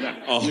never do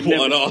that. Oh,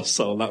 what an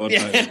arsehole that would be.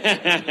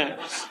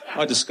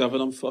 I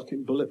discovered I'm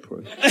fucking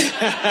bulletproof.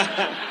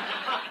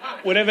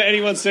 Whenever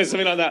anyone says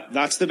something like that,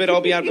 that's the bit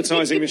I'll be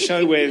advertising the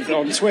show with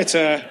on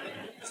Twitter.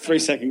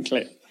 3-second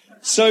clip.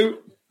 So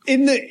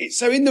in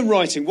the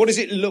writing, what does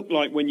it look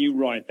like when you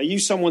write? Are you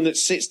someone that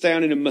sits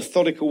down in a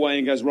methodical way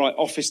and goes, right,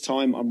 office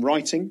time, I'm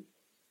writing?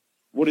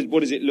 What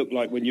does it look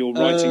like when you're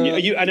writing?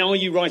 Are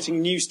you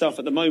writing new stuff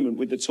at the moment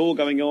with the tour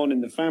going on in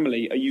the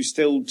family? Are you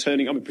still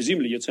turning? I mean,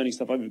 presumably you're turning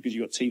stuff over because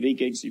you've got TV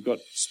gigs, you've got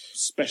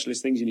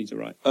specialist things you need to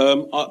write.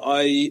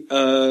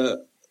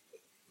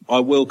 I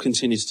will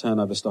continue to turn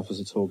over stuff as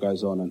the tour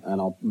goes on,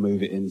 and I'll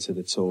move it into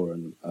the tour.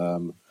 And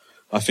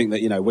I think that,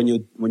 you know, when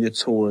you're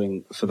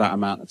touring for that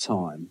amount of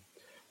time,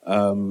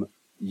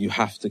 you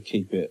have to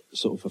keep it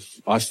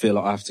I feel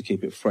like I have to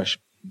keep it fresh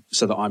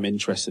so that I'm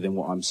interested in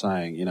what I'm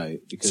saying, you know.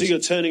 Because so you're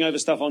turning over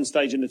stuff on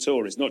stage in the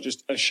tour. It's not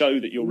just a show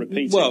that you're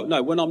repeating. Well,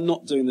 no. When I'm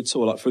not doing the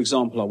tour, like for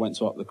example, I went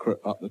to Up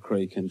the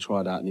Creek and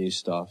tried out new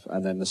stuff,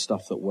 and then the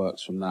stuff that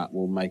works from that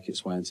will make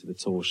its way into the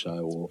tour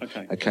show. Or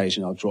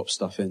occasionally I'll drop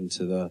stuff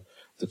into the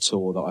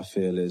tour that I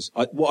feel is.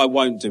 What I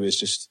won't do is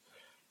just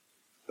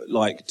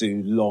like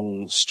do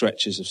long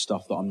stretches of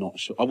stuff that I'm not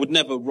sure. I would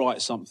never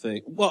write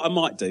something. Well, I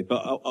might do,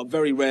 but I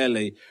very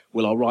rarely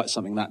will I write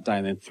something that day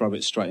and then throw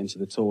it straight into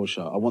the tour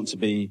show. I want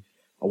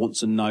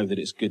to know that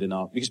it's good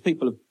enough because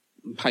people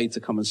have paid to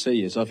come and see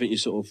you. So I think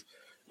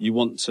you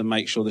want to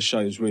make sure the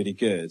show's really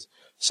good.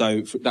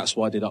 So that's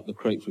why I did Up the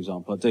Creek, for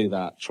example. I do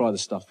that, try the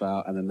stuff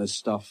out, and then there's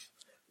stuff.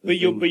 But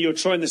you're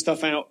trying the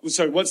stuff out.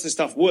 So once the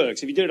stuff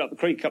works, if you do it Up the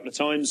Creek a couple of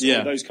times,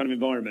 or those kind of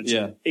environments,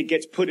 it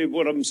gets put in.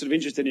 What I'm sort of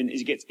interested in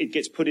is it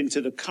gets put into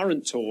the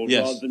current tour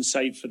rather than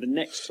saved for the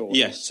next tour.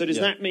 Yes. So does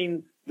that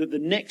mean that the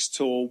next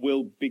tour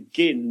will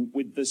begin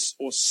with this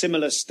or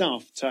similar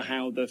stuff to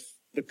how the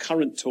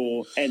current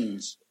tour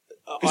ends?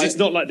 Because it's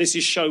not like this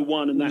is show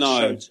one and that's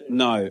show two.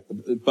 No,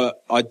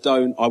 but I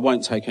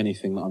won't take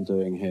anything that I'm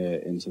doing here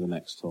into the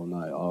next tour.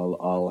 No,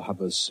 I'll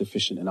have a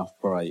sufficient enough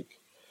break.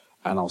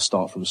 And I'll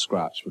start from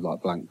scratch with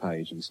like blank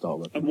page and start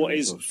working. And what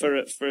is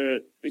for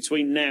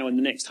between now and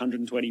the next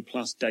 120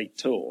 plus date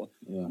tour?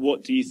 Yeah.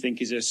 What do you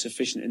think is a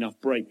sufficient enough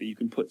break that you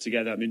can put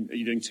together? I mean, are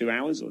you doing 2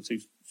 hours or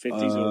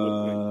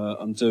 250s?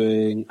 I'm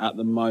doing at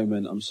the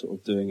moment. I'm sort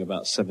of doing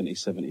about 70,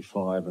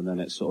 75, and then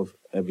it's sort of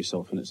every so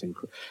often it's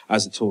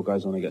as the tour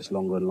goes on, it gets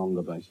longer and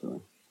longer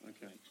basically.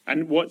 Okay.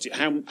 And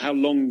how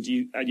long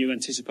are you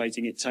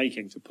anticipating it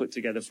taking to put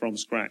together from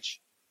scratch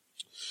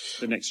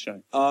the next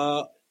show?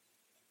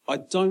 I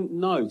don't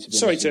know. To be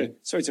sorry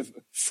to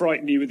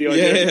frighten you with the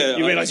idea. Yeah,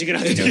 you realise you're going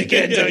to have to do it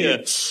again, don't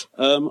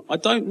you? I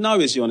don't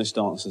know is the honest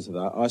answer to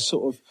that. I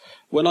sort of,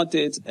 when I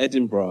did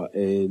Edinburgh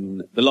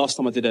the last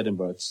time I did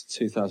Edinburgh, it's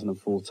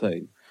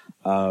 2014.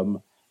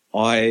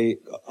 I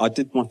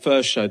did my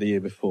first show the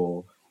year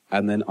before,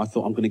 and then I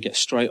thought I'm going to get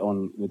straight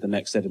on with the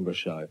next Edinburgh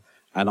show,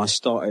 and I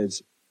started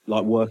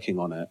like working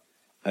on it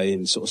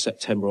in sort of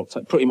September,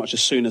 October, pretty much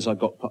as soon as I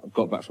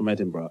got back from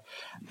Edinburgh.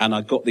 And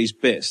I got these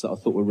bits that I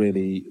thought were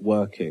really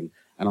working.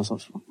 And I was like,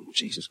 oh,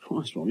 Jesus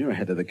Christ, Ron, you're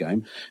ahead of the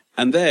game.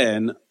 And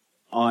then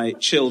I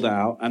chilled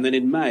out. And then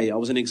in May, I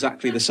was in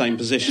exactly the same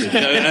position.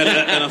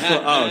 And I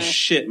thought, oh,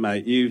 shit,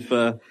 mate, you've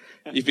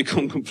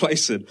become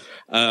complacent.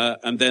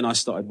 And then I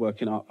started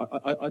working out.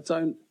 I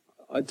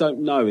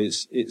don't know.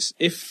 It's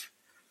if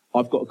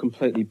I've got a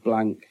completely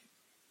blank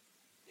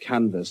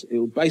canvas,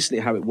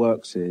 basically how it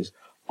works is,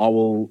 I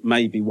will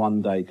maybe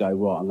one day go,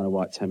 right, I'm going to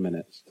write 10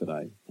 minutes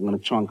today. I'm going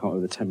to try and come up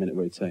with a 10-minute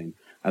routine.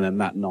 And then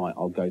that night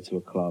I'll go to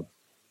a club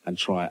and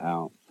try it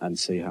out and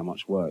see how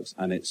much works.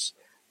 And it's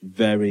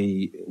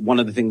one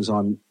of the things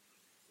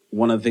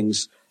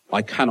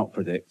I cannot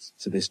predict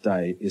to this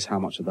day is how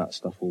much of that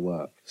stuff will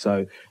work.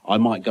 So I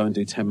might go and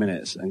do 10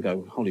 minutes and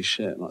go, holy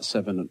shit, like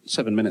 7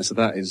 minutes of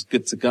that is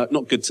good to go.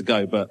 Not good to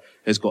go, but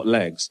it's got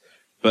legs.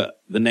 But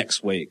the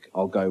next week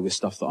I'll go with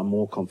stuff that I'm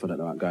more confident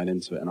about going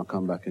into it. And I'll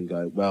come back and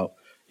go, well,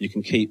 you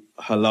can keep,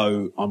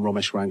 hello, I'm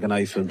Romesh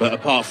Ranganathan, but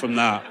apart from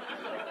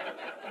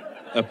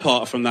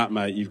that,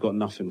 mate, you've got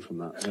nothing from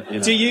that. You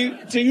know?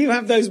 Do you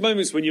have those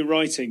moments when you're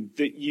writing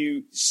that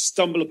you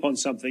stumble upon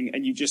something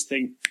and you just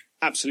think,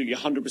 absolutely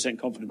 100%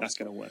 confident that's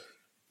going to work?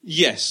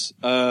 Yes,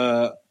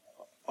 I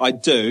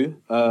do.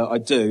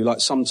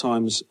 Like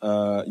sometimes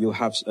you'll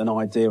have an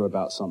idea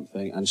about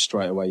something and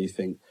straight away you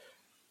think,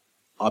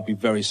 I'd be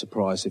very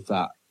surprised if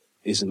that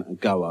isn't a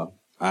goer.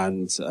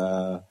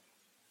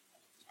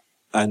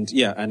 And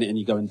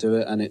you go and do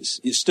it, and it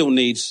still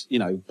needs,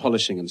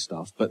 polishing and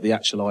stuff, but the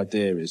actual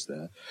idea is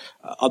there.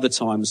 Other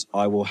times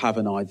I will have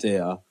an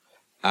idea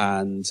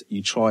and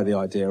you try the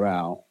idea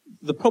out.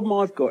 The problem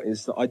I've got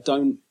is that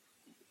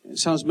it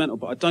sounds mental,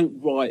 but I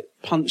don't write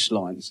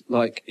punchlines.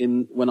 Like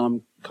when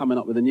I'm coming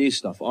up with the new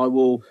stuff, I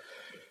will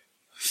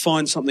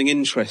find something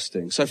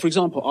interesting. So, for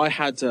example, I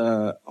had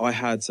a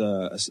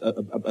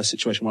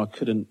situation where I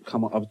couldn't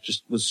come up. I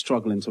just was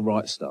struggling to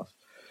write stuff.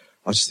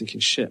 I was just thinking,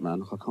 shit,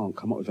 man, I can't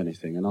come up with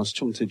anything. And I was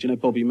talking to, do you know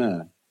Bobby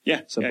Mayer?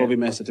 Yeah. So Bobby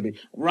Mayer said to me,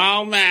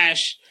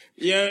 Romesh,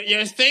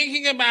 you're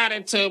thinking about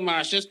it too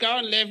much. Just go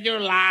and live your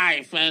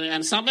life,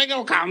 and something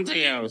will come to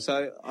you.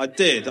 So I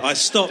did. I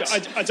stopped.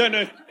 I don't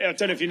know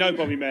if you know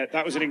Bobby Mayer.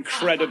 That was an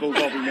incredible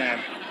Bobby Mayer.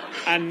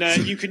 And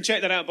you can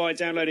check that out by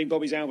downloading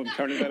Bobby's album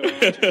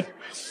currently.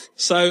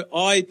 So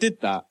I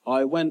did that.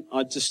 I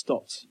just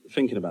stopped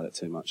thinking about it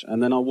too much,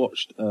 and then I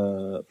watched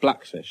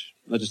Blackfish.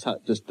 I just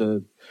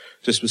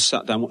was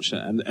sat down watching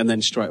it, and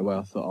then straight away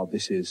I thought, oh,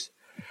 this is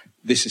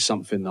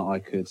something that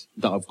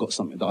I've got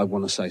something that I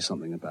want to say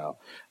something about.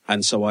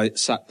 And so I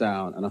sat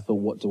down and I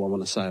thought, what do I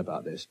want to say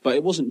about this? But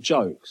it wasn't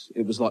jokes.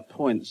 It was like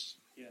points.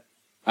 Yeah.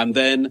 And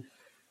then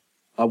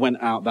I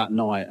went out that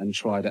night and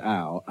tried it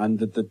out. And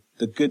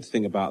the good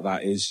thing about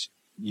that is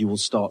you're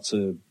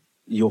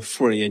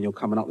free and you're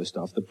coming up with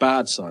stuff. The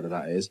bad side of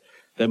that is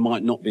there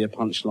might not be a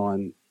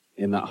punchline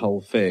in that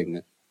whole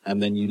thing.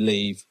 And then you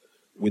leave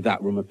with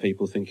that room of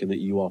people thinking that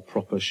you are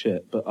proper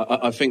shit. But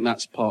I think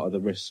that's part of the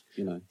risk,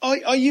 you know.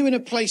 Are you in a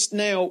place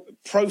now,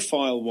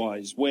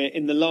 profile-wise, where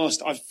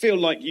I feel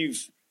like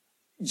you've,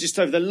 just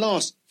over the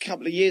last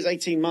couple of years,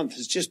 18 months,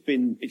 has just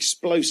been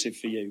explosive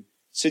for you.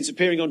 Since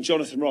appearing on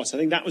Jonathan Ross, I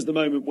think that was the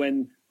moment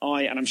when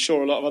and I'm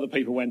sure a lot of other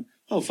people went,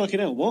 oh, fucking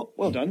hell, what?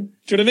 Well done.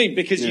 Do you know what I mean?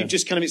 Because you've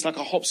just it's like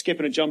a hop, skip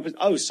and a jump.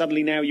 Oh,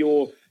 suddenly now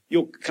you're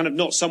kind of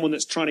not someone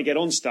that's trying to get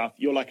on stuff.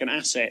 You're like an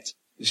asset.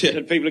 Yeah.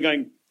 And people are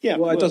going, yeah.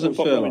 Well, it doesn't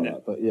feel like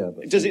that, but yeah.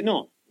 But does it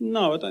not?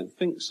 No, I don't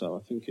think so. I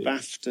think it's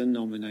BAFTA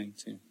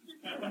nominated.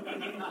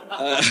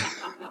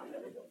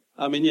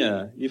 I mean,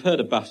 yeah, you've heard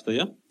of BAFTA,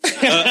 yeah?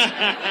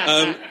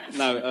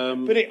 No.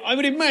 But I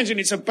would imagine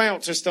it's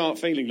about to start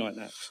feeling like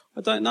that.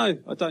 I don't know.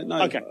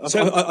 Okay.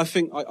 I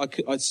think I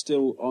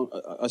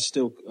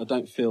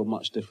don't feel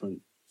much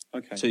different.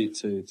 Okay.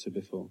 To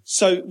before.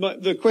 So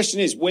the question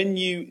is,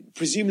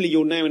 presumably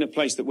you're now in a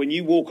place that when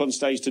you walk on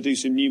stage to do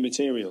some new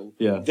material,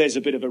 there's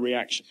a bit of a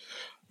reaction.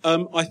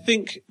 I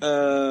think,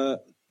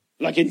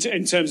 like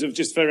in terms of,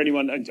 just for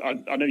anyone,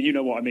 I know you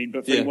know what I mean,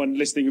 but for anyone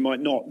listening who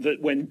might not,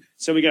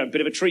 so we go, a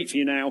bit of a treat for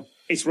you now.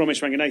 It's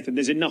Romesh Ranganathan.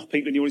 There's enough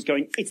people in the audience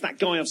going, it's that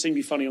guy I've seen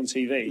be funny on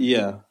TV.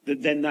 Yeah.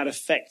 That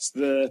affects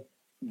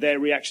their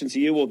reaction to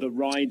you or the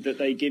ride that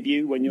they give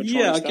you when you're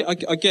trying stuff?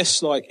 I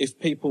guess, like, if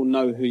people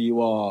know who you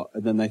are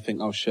and then they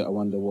think, oh shit, I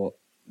wonder what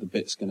the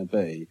bit's going to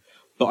be.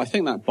 But I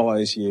think that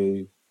buys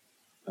you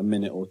a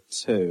minute or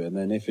two, and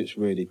then if it's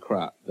really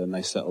crap, then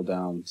they settle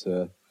down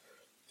to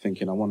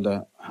thinking, I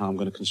wonder how I'm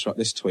going to construct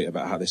this tweet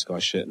about how this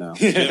guy's shit now.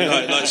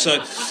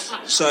 So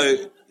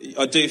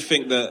I do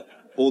think that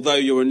although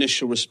your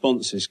initial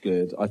response is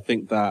good, I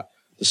think that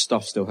the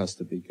stuff still has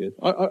to be good.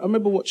 I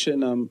remember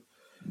watching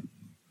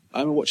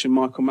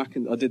Michael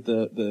McIntyre. I did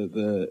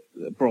the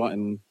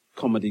Brighton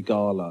Comedy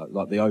Gala,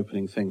 like the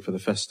opening thing for the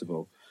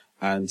festival,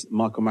 and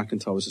Michael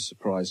McIntyre was a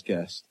surprise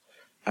guest,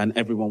 and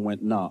everyone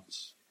went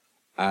nuts.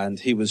 And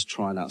he was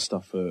trying out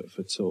stuff for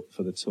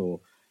the tour,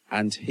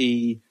 and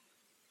he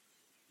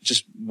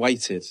just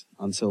waited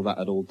until that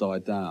had all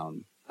died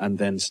down, and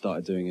then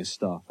started doing his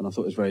stuff. And I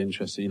thought it was very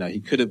interesting. You know,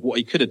 what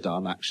he could have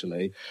done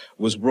actually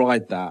was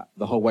ride that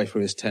the whole way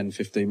through his 10,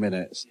 15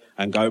 minutes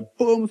and go,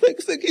 boom,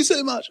 thank you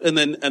so much. And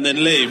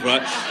then leave,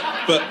 right?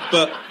 But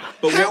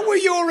how were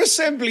your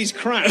assemblies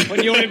crap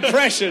when your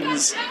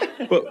impressions?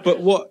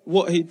 But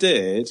what he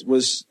did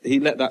was he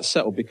let that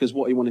settle, because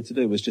what he wanted to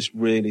do was just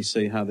really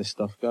see how this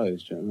stuff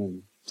goes. Do you know what I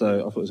mean? So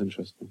I thought it was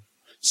interesting.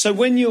 So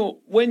when you're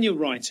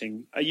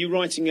writing, are you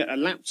writing at a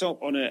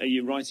laptop are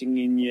you writing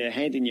in your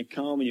head, in your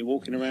car, when you're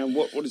walking around?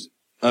 What is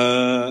it?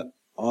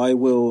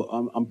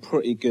 I'm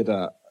pretty good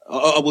at,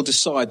 I will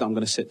decide that I'm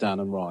going to sit down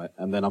and write,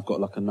 and then I've got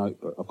like a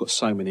notebook. I've got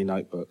so many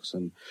notebooks,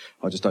 and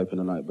I just open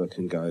a notebook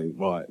and go,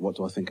 right, what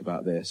do I think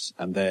about this?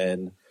 And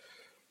then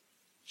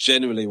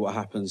generally what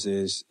happens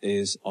is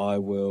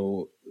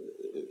I'll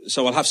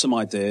have some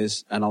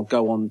ideas, and I'll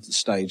go on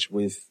stage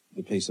with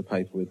the piece of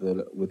paper with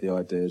the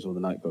ideas, or the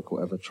notebook or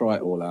whatever, try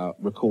it all out,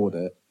 record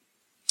it,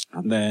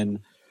 and then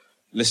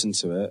listen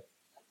to it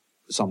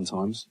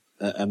sometimes,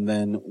 and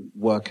then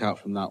work out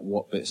from that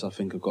what bits I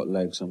think have got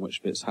legs and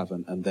which bits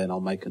haven't, and then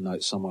I'll make a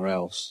note somewhere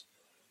else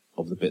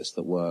of the bits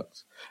that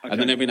worked. Okay. And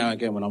then every now and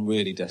again, when I'm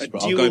really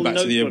desperate, I'll go back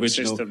to the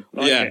original.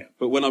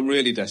 But when I'm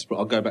really desperate,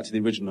 I'll go back to the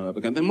original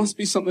notebook and there must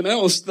be something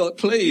else, like,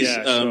 please.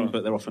 Sure.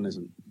 But there often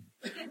isn't.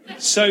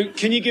 So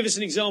can you give us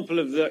an example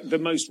of the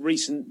most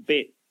recent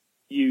bit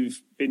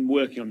you've been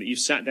working on, that you've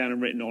sat down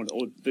and written on,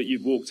 or that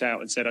you've walked out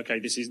and said, okay,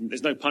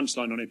 there's no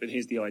punchline on it, but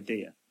here's the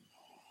idea?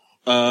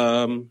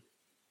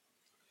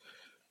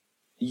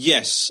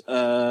 Yes.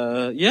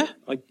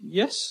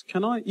 Yes.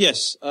 Can I?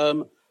 Yes.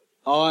 I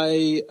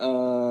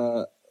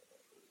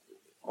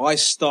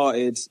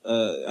started,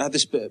 I had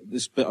this bit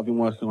I've been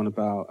working on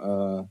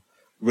about,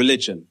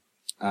 religion,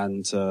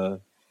 and,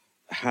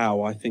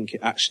 how I think it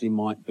actually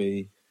might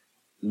be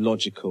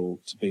logical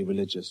to be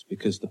religious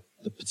because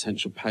the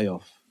potential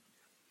payoff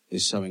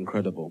is so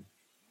incredible,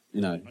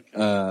 you know.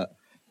 Okay.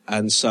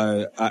 And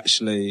so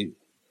actually,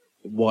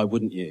 why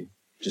wouldn't you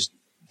just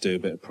do a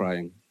bit of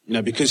praying? You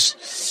know,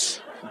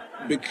 because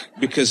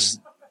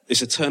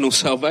it's eternal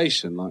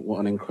salvation. Like, what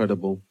an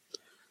incredible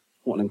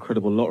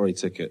lottery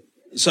ticket.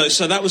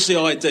 So that was the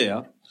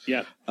idea.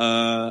 Yeah.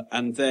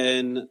 And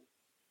then,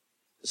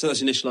 so that's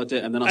the initial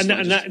idea. And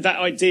then that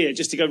idea,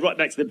 just to go right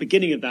back to the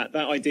beginning of that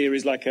idea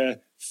is like a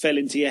fell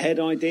into your head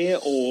idea,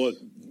 or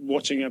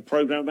watching a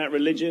program about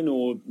religion,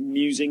 or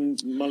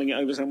mulling it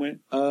over somewhere?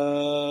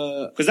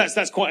 Because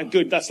that's quite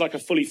that's like a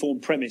fully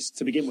formed premise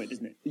to begin with,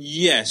 isn't it?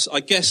 Yes. I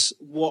guess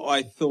what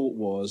I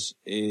thought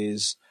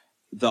is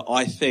that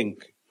I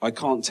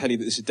can't tell you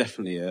that this is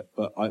definitely it,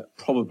 but I've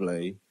got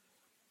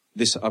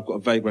a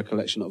vague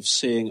recollection of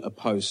seeing a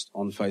post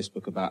on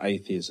Facebook about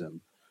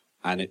atheism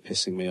and it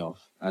pissing me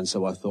off. And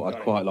so I thought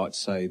I'd quite like to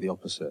say the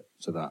opposite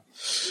to that.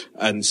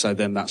 And so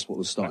then that's what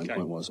the starting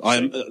point was. I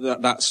think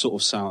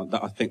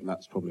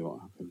that's probably what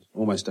happened.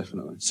 Almost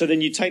definitely. So then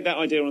you take that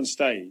idea on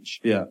stage.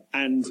 Yeah.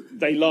 And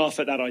they laugh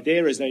at that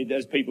idea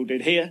as people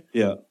did here.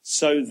 Yeah.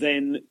 So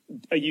then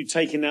are you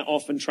taking that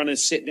off and trying to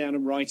sit down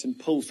and write and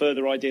pull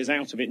further ideas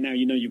out of it now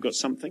you know you've got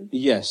something?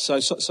 Yes. So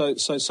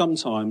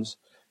sometimes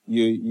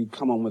you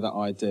come on with that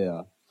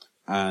idea,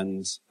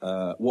 and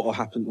what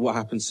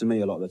happens to me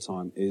a lot of the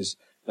time is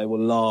they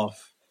will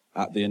laugh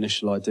at the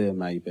initial idea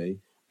maybe,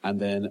 and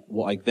then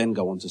what I then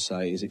go on to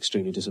say is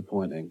extremely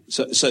disappointing.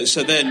 So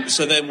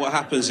then what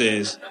happens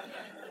is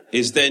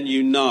then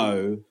you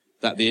know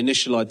that the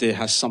initial idea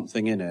has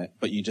something in it,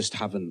 but you just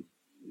haven't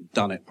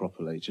done it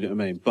properly. Do you know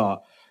what I mean?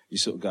 But you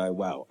sort of go,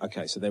 well,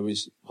 okay, so there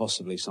is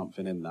possibly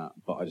something in that,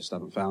 but I just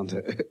haven't found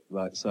it.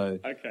 Right? So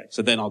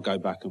then I'll go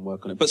back and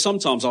work on it. But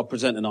sometimes I'll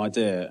present an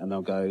idea and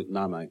they'll go,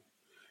 no, mate.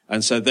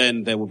 And so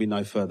then there will be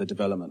no further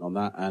development on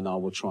that, and I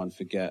will try and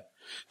forget.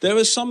 There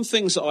are some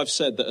things that I've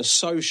said that are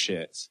so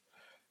shit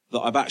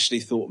that I've actually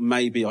thought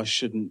maybe I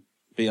shouldn't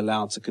be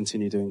allowed to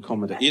continue doing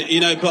comedy.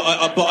 You know, but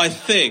I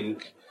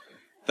think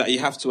that you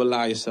have to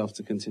allow yourself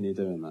to continue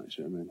doing that.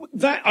 Do you know what I mean?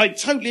 That, I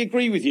totally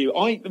agree with you.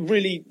 I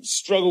really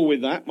struggle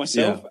with that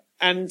myself. Yeah.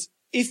 And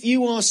if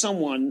you are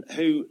someone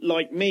who,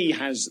 like me,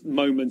 has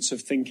moments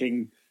of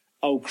thinking,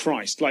 oh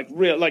Christ, like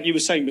you were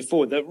saying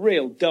before, the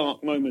real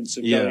dark moments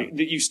of going,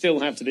 that you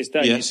still have to this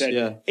day. Yes, you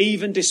said,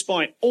 even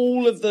despite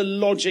all of the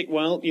logic,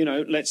 well, you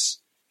know,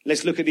 let's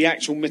look at the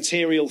actual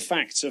material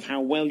facts of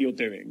how well you're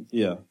doing.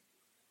 Yeah.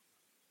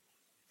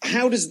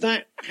 How does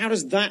that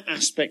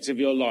aspect of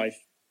your life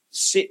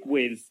sit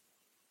with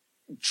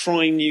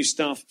trying new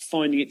stuff,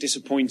 finding it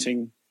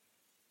disappointing?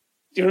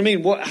 Do you know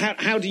what I mean?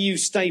 How do you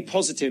stay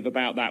positive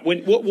about that?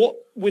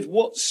 With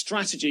what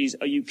strategies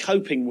are you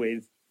coping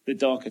with the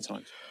darker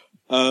times?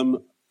 I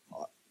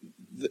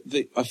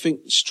think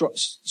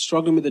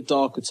struggling with the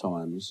darker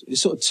times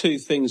is sort of two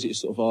things that you're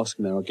sort of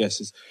asking there, I guess.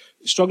 Is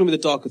struggling with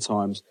the darker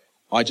times,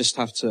 I've just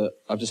had to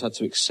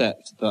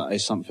accept that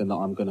is something that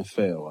I'm going to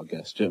feel, I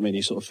guess. Do you know what I mean?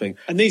 You sort of think.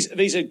 And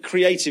these are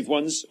creative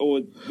ones,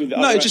 or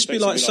no? It'd just be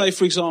like, say,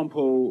 for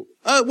example,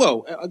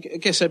 well, I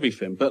guess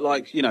everything, but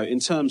like, you know, in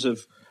terms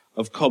of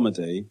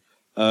comedy,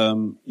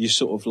 you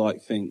sort of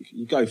like think,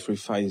 you go through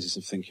phases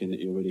of thinking that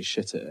you're really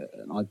shit at it,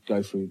 and I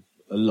go through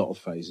a lot of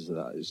phases of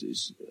that.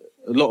 It's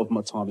a lot of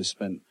my time is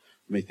spent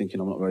me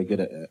thinking I'm not very good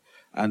at it.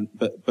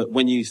 But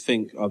when you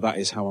think, oh, that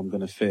is how I'm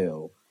going to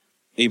feel,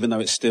 even though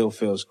it still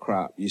feels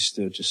crap, you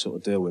still just sort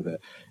of deal with it.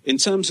 In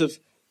terms of,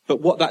 but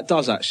what that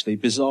does actually,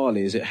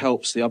 bizarrely, is it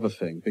helps the other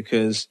thing,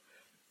 because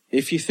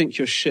if you think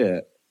you're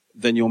shit,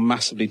 then you're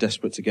massively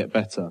desperate to get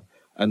better.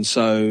 And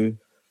so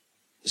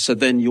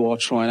then you are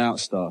trying out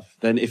stuff.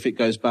 Then if it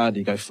goes badly,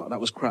 you go, fuck, that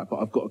was crap, but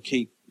I've got to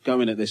keep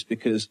going at this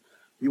because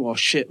you are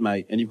shit,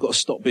 mate, and you've got to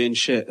stop being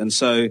shit. And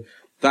so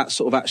that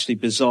sort of actually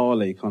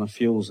bizarrely kind of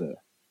fuels it.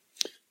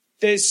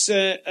 There's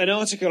an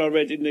article I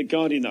read in The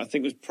Guardian that I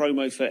think was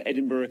promo for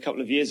Edinburgh a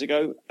couple of years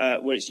ago,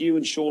 where it's you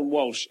and Sean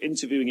Walsh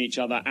interviewing each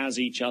other as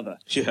each other.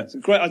 Yeah. It's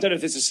great. I don't know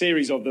if there's a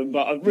series of them,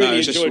 but I've really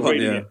enjoyed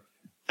reading it.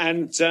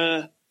 And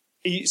so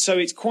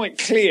it's quite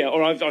clear,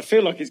 or I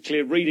feel like it's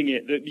clear reading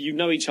it, that you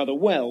know each other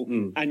well,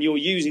 and you're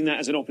using that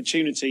as an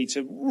opportunity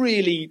to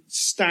really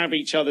stab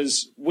each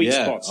other's weak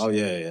spots. Oh,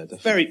 yeah, definitely.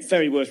 Very,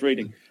 very worth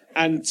reading.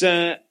 And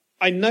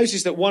I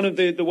noticed that one of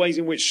the ways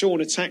in which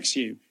Sean attacks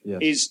you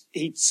is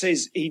he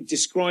says he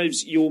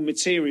describes your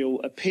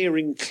material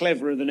appearing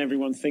cleverer than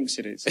everyone thinks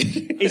it is.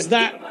 Is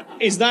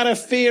that a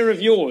fear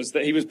of yours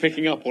that he was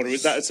picking up on, or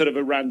is that a sort of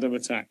a random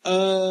attack?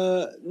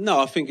 No,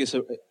 I think it's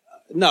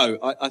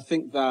I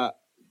think that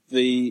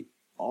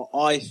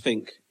I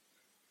think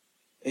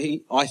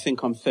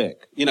I'm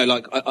thick. You know,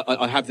 like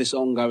I have this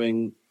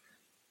ongoing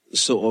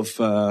sort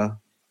of.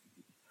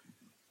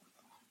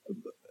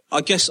 I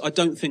guess I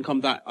don't think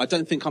I'm that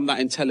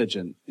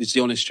intelligent, is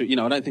the honest truth. You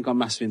know, I don't think I'm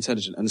massively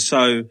intelligent. And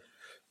so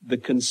the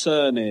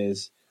concern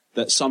is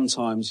that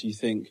sometimes you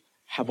think,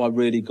 have I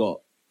really got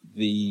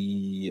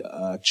the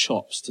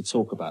chops to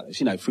talk about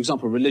this? You know, for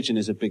example, religion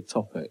is a big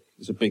topic.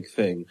 It's a big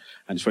thing,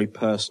 and it's very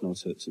personal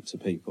to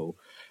people.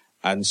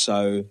 And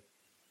so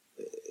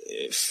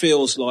it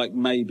feels like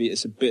maybe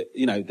it's a bit,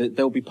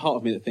 there'll be part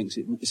of me that thinks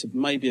it's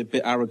maybe a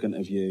bit arrogant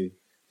of you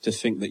to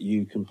think that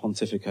you can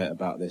pontificate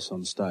about this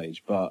on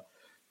stage. But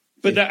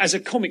that as a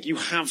comic, you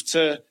have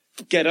to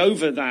get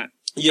over that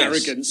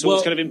arrogance,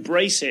 or kind of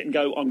embrace it and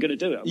go, I'm going to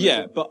do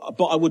it.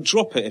 But I would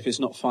drop it if it's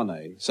not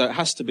funny. So it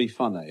has to be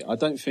funny. I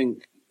don't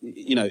think,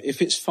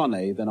 if it's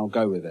funny, then I'll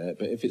go with it.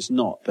 But if it's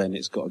not, then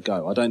it's got to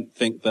go. I don't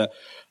think that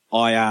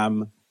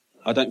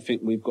I don't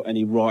think we've got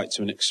any right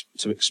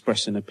to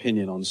express an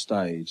opinion on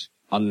stage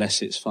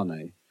unless it's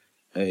funny.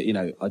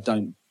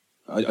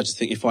 I just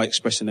think if I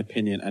express an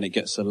opinion and it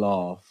gets a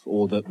laugh,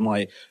 or that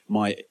my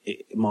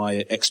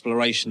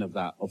exploration of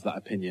that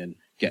opinion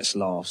gets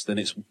laughs,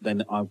 then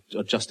I'm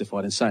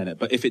justified in saying it.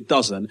 But if it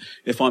doesn't,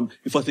 if I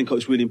think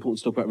it's really important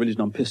to talk about religion,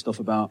 I'm pissed off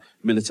about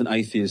militant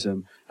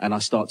atheism, and I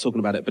start talking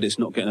about it, but it's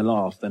not getting a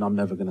laugh, then I'm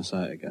never going to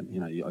say it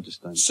again. I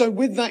just don't. So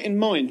with that in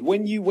mind,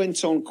 when you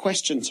went on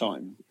Question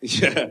Time,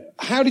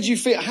 how did you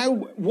feel?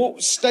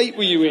 What state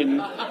were you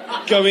in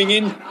going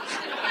in?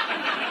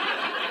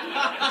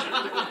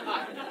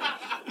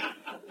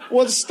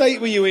 What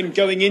state were you in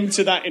going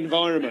into that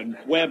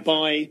environment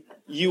whereby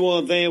you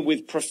are there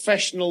with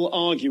professional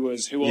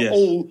arguers who are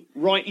all,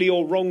 rightly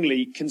or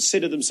wrongly,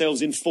 consider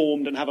themselves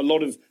informed and have a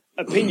lot of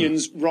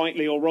opinions,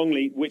 rightly or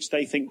wrongly, which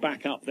they think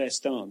back up their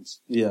stance?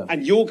 Yeah.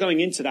 And you're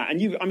going into that.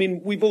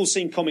 And we've all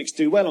seen comics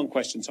do well on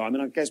Question Time,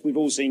 and I guess we've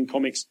all seen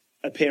comics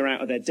appear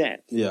out of their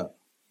depth. Yeah.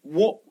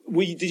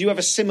 Did you have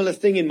a similar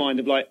thing in mind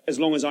of like, as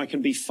long as I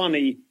can be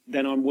funny,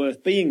 then I'm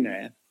worth being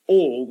there?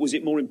 Or was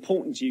it more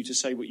important to you to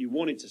say what you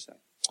wanted to say?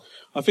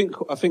 I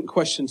think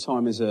Question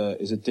Time is a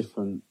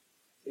different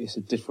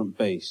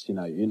beast.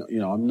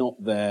 I'm not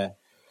there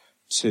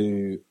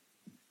to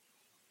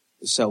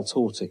sell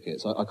tour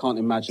tickets. I can't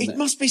imagine it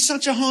must be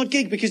such a hard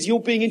gig because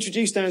you're being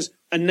introduced as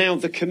and now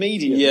the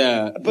comedian.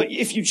 Yeah. But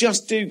if you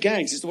just do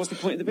gags, what's the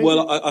point of the business?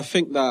 Well, I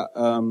think that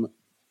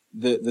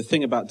the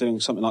thing about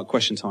doing something like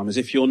Question Time is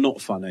if you're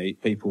not funny,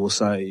 people will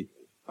say,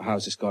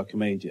 how's this guy a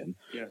comedian?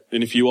 Yeah.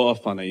 And if you are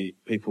funny,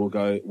 people will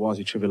go, why is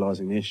he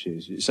trivialising the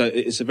issues? So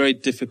it's a very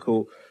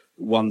difficult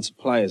one to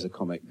play as a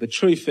comic. The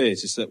truth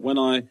is that when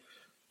I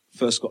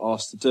first got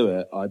asked to do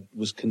it, I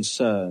was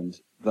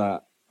concerned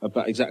about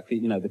exactly,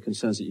 the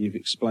concerns that you've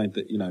explained,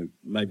 that,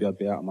 maybe I'd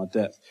be out of my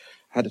depth.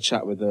 I had a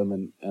chat with them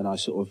and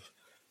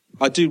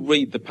I do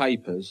read the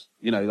papers,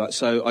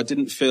 so I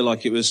didn't feel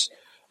like it was,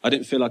 I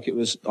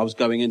was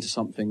going into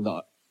something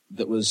that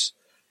I was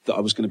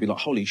going to be like,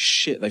 holy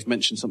shit, they've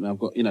mentioned something I've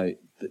got,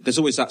 there's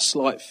always that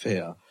slight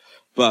fear,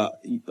 but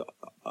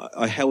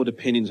I held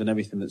opinions on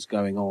everything that's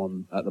going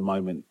on at the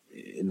moment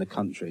in the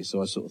country.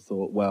 So I sort of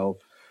thought, well,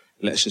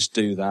 let's just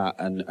do that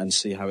and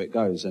see how it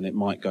goes. And it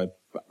might go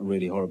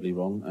really horribly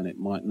wrong and it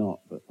might not,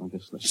 but I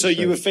guess let's just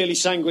you were fairly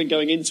sanguine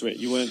going into it.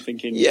 You weren't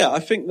thinking. Yeah, I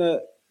think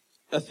that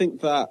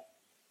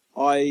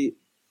I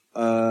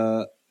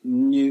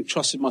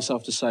trusted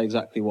myself to say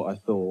exactly what I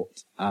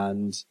thought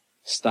and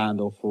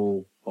stand or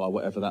fall by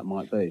whatever that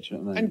might be. Do you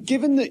know what I mean? And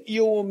given that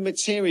your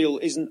material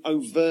isn't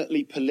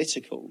overtly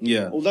political,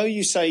 although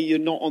you say you're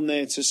not on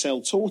there to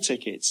sell tour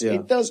tickets,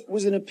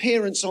 was an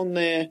appearance on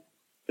there.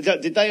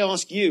 Did they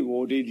ask you,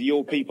 or did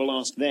your people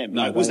ask them?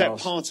 No, was that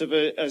part of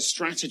a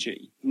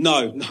strategy?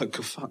 No,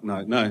 fuck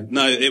no.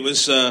 It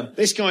was.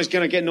 This guy's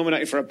going to get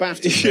nominated for a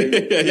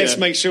BAFTA. Let's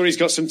make sure he's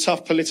got some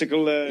tough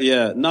political. No.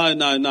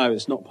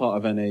 It's not part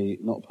of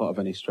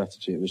any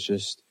strategy. It was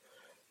just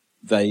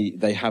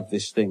they have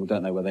this thing,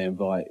 don't they, where they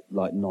invite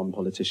like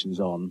non-politicians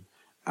on,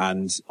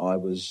 and I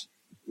was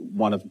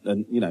one of.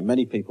 And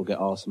many people get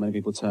asked, and many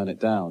people turn it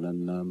down,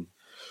 and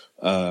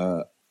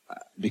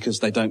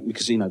because of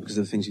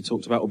the things you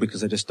talked about, or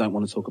because they just don't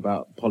want to talk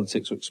about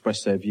politics or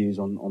express their views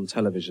on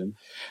television.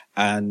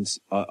 And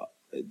I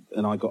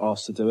got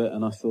asked to do it,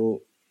 and I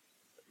thought,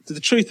 the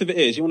truth of it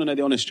is, you want to know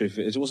the honest truth of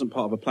it is, it wasn't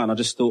part of a plan. I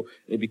just thought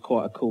it'd be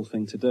quite a cool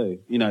thing to do.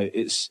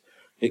 It's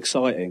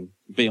exciting.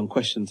 Be on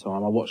Question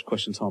Time. I watch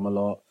Question Time a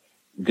lot.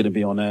 I'm going to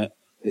be on it.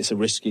 It's a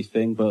risky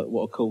thing, but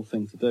what a cool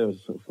thing to do. I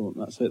sort of thought,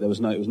 that's it. It was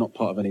not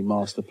part of any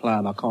master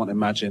plan. I can't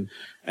imagine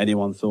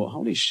anyone thought,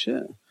 holy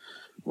shit,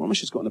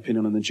 Romesh has got an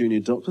opinion on the junior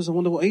doctors. I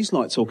wonder what he's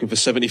like talking for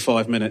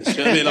 75 minutes.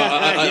 Do you know what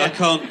I mean? I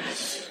can't.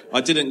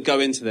 I didn't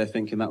go into there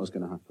thinking that was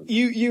going to happen.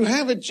 You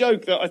have a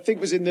joke that I think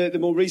was in the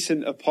more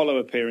recent Apollo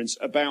appearance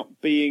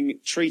about being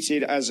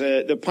treated as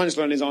the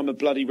punchline is, I'm a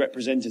bloody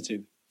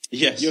representative.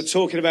 Yes. You're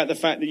talking about the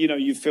fact that,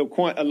 you feel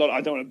quite a lot.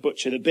 I don't want to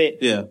butcher the bit.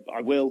 Yeah.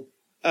 I will.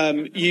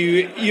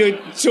 You're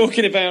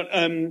talking about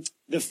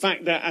the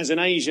fact that as an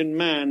Asian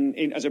man,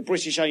 as a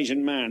British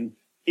Asian man,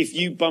 if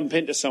you bump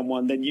into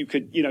someone, then you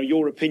could,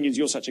 your opinions,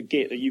 you're such a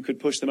git that you could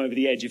push them over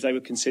the edge if they were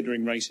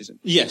considering racism.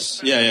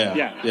 Yes.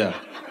 Yeah.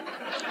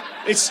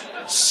 It's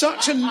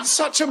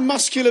such a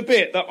muscular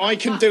bit that I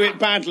can do it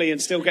badly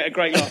and still get a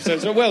great laugh.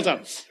 So well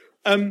done.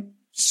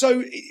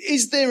 So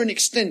is there an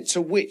extent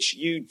to which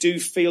you do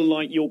feel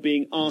like you're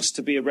being asked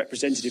to be a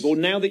representative, or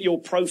now that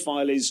your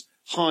profile is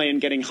high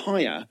and getting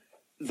higher,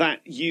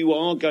 that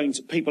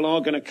people are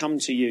going to come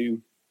to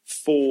you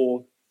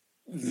for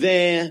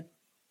their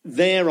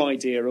their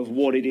idea of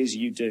what it is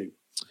you do?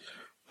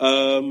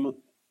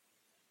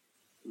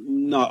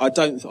 No, I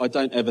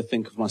don't ever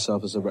think of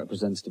myself as a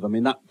representative. I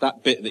mean,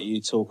 that bit that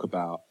you talk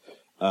about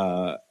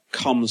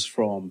comes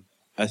from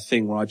a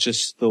thing where I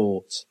just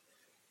thought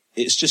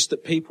it's just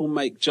that people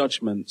make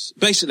judgments.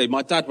 Basically,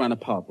 my dad ran a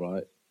pub,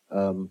 right?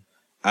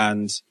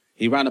 And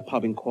he ran a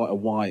pub in quite a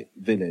white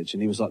village,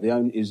 and he was like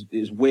it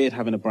was weird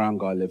having a brown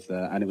guy live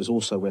there, and it was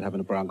also weird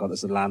having a brown guy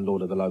that's the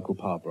landlord of the local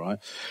pub, right?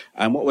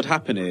 And what would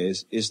happen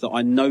is that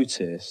I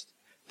noticed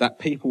that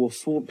people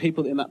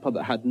in that pub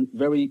that had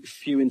very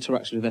few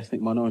interactions with ethnic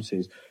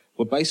minorities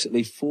were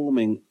basically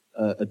forming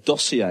a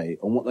dossier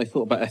on what they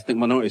thought about ethnic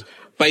minorities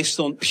based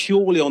on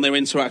purely on their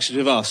interactions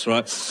with us,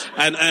 right?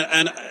 And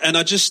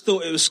I just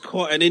thought it was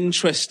quite an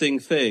interesting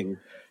thing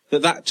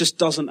that just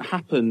doesn't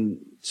happen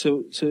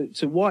to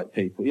white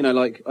people, you know,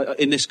 like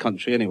in this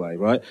country anyway,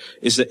 right?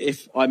 Is that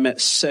if I met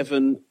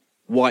 7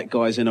 white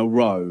guys in a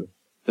row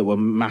that were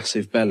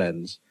massive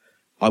bellends,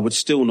 I would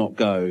still not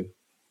go,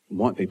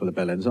 white people are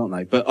bellends, aren't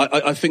they? But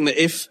I think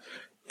that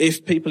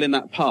if people in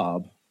that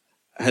pub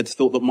had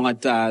thought that my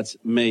dad,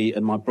 me,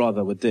 and my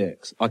brother were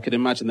dicks, I could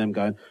imagine them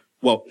going,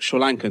 well, Sri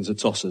Lankans are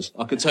tossers.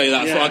 I can tell you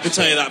that. I can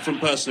tell you that from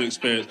personal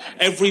experience.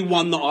 Every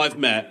one that I've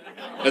met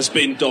has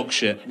been dog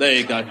shit. There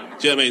you go. Do you know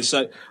what I mean?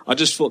 So I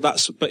just thought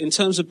but in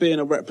terms of being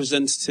a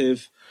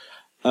representative,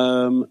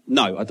 no,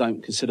 I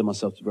don't consider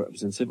myself to be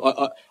representative.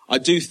 I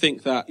do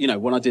think that, you know,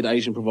 when I did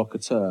Asian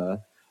Provocateur,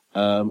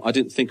 I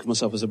didn't think of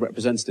myself as a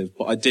representative,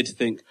 but I did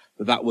think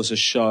that was a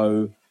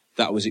show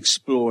that was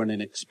exploring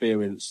an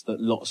experience that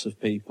lots of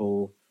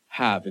people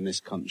have in this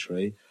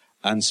country.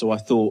 And so I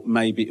thought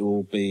maybe it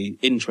will be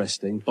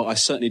interesting, but I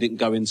certainly didn't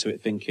go into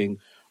it thinking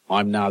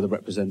I'm now the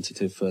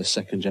representative for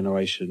second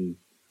generation,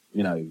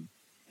 you know,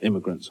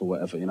 immigrants or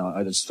whatever. You know,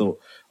 I just thought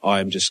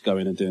I'm just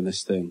going and doing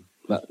this thing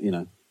that, you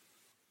know.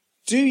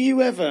 Do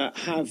you ever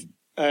have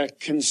a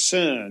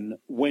concern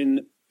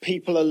when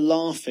people are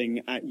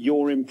laughing at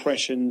your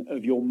impression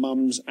of your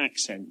mum's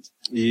accent?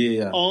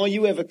 Yeah. Are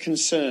you ever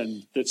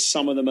concerned that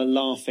some of them are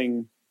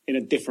laughing in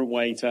a different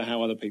way to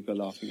how other people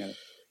are laughing at it?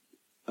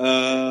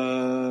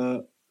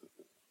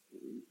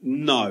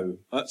 No.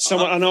 I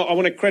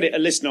want to credit a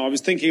listener. I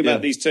was thinking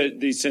about these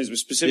terms, but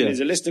specifically there's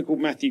a listener called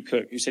Matthew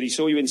Cook who said he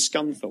saw you in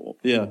Scunthorpe.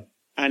 Yeah.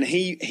 And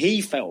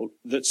he felt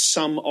that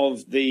some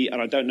of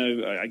and I don't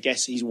know, I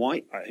guess he's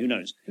white, who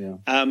knows?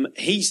 Yeah.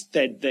 He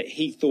said that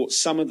he thought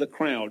some of the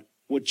crowd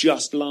were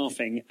just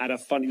laughing at a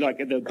funny, like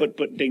the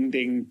but ding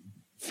ding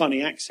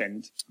funny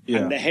accent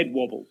and the head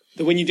wobble.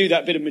 That when you do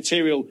that bit of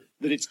material,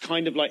 that it's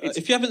kind of like...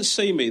 if you haven't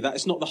seen me, that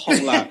is not the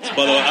whole act,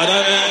 by the way.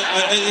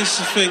 I used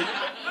to think,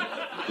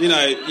 you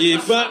know,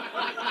 But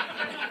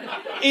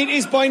it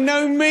is by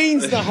no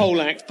means the whole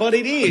act, but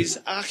it is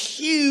a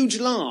huge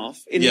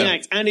laugh in the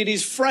act, and it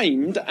is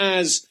framed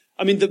as...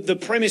 I mean, the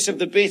premise of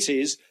the bit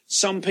is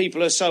some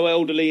people are so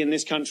elderly in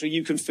this country,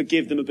 you can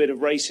forgive them a bit of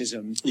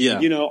racism. Yeah.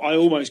 You know, I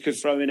almost could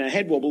throw in a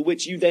head wobble,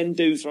 which you then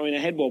do throw in a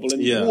head wobble,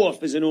 and woof,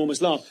 there's an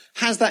enormous laugh.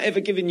 Has that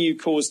ever given you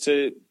cause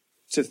to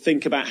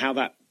think about how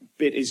that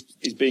bit is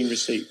being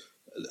received?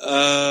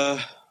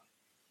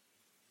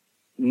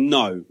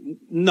 No.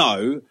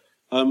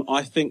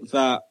 I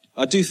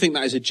do think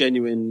that is a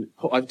genuine...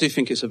 I do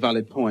think it's a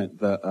valid point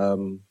that...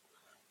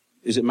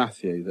 is it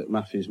Matthew that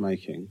Matthew's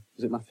making?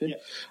 Is it Matthew?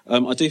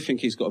 Yeah. I do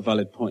think he's got a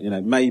valid point. You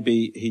know,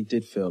 maybe he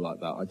did feel like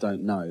that. I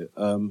don't know.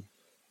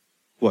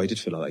 Well, he did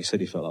feel like that. He said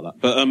he felt like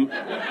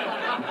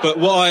that. But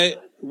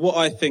what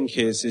I think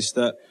is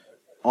that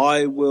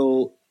I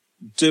will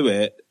do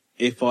it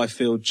if I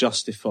feel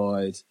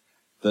justified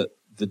that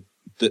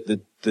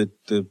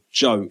the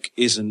joke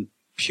isn't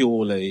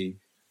purely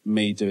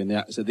me doing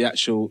the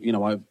actual, you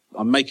know,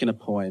 I'm making a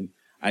point,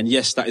 and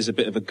yes, that is a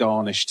bit of a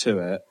garnish to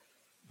it.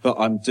 But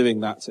I'm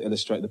doing that to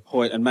illustrate the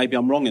point, and maybe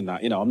I'm wrong in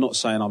that. You know, I'm not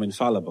saying I'm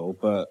infallible,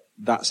 but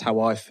that's how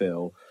I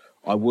feel.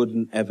 I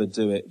wouldn't ever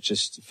do it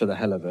just for the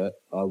hell of it.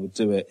 I would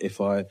do it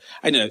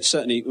and you know,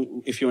 certainly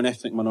if you're an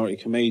ethnic minority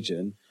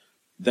comedian,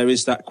 there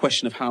is that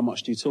question of how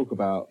much do you talk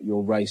about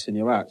your race in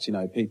your act. You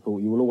know, you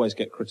will always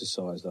get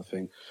criticised, I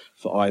think,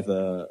 for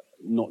either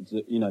not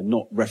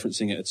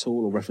referencing it at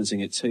all or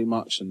referencing it too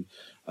much, and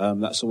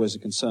that's always a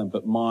concern.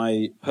 But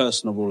my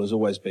personal rule has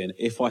always been,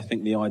 if I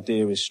think the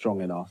idea is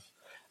strong enough,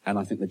 and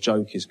I think the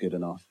joke is good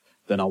enough,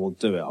 then I will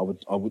do it.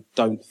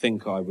 Don't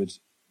think I would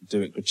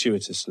do it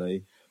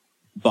gratuitously,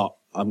 but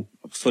I'm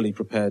fully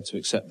prepared to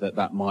accept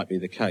that might be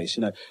the case.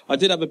 You know, I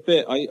had a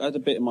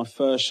bit in my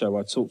first show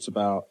where I talked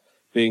about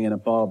being in a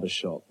barber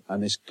shop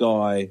and this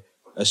guy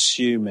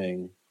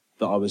assuming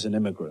that I was an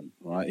immigrant,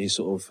 right? He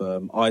sort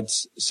of, I'd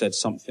said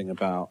something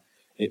about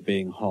it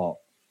being hot,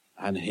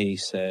 and he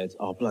said,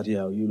 "Oh, bloody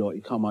hell,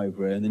 you come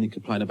over here," and then he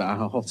complained about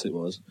how hot it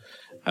was.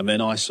 And then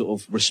I sort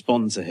of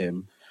respond to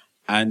him.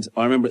 And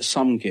I remember at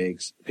some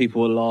gigs,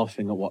 people were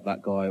laughing at what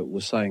that guy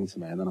was saying to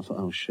me. And then I thought,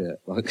 oh shit,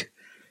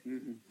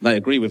 they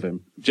agree with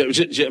him. Do you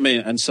know what I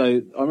mean? And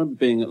so I remember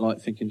being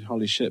thinking,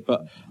 holy shit,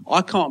 but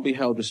I can't be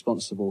held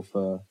responsible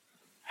for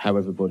how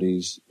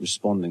everybody's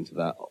responding to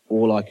that.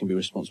 All I can be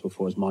responsible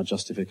for is my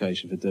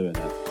justification for doing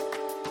it.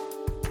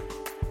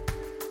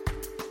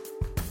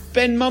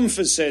 Ben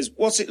Mumford says,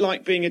 what's it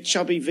like being a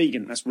chubby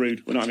vegan? That's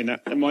rude. We're not having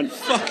that. Never mind.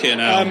 Fucking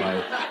hell,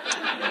 mate.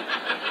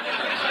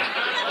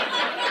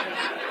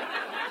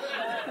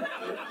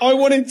 I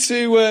wanted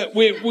to.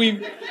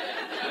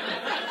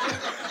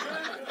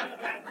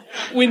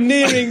 We're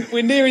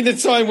nearing the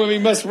time when we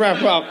must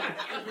wrap up.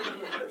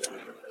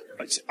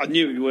 I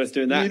knew it would be worth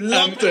doing that. You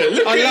loved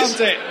it. I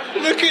loved it.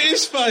 Look at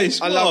his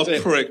face. I loved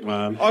it. Prick,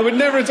 man. I would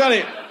never have done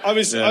it. I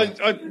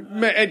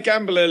met Ed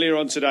Gamble earlier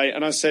on today,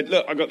 and I said,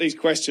 "Look, I got these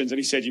questions," and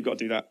he said, "You've got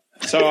to do that."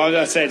 So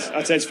I said,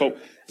 "It's full."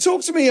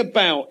 Talk to me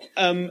about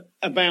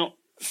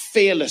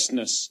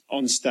fearlessness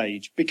on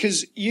stage,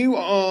 because you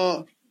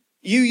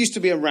used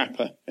to be a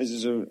rapper, as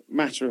is a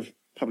matter of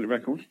public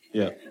record.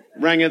 Yeah.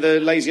 Ranga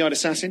the Lazy-Eyed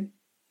Assassin.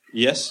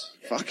 Yes.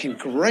 Fucking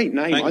great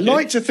name. Thank I you.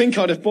 like to think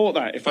I'd have bought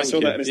that if I saw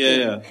that in a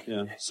store.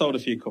 Yeah. Sold a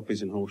few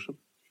copies in Horsham.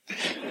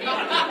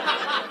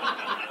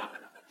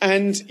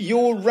 And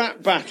your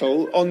rap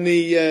battle on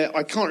the,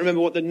 I can't remember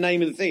what the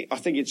name of the thing, I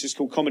think it's just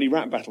called Comedy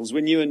Rap Battles,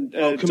 when you and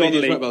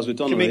Comedians Rap Battles with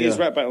Donnelly. Comedians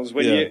Rap Battles,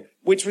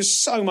 which was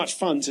so much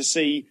fun to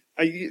see.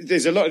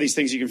 There's a lot of these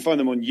things, you can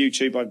find them on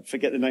YouTube. I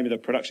forget the name of the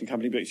production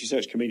company, but if you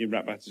search Comedian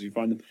Rap Battles, you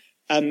find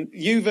them.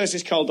 You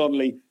versus Carl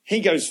Donnelly,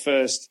 he goes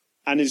first.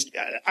 And as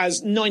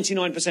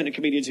 99% of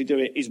comedians who do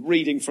it is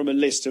reading from a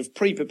list of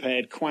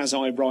pre-prepared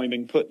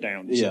quasi-rhyming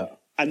put-downs. Yeah.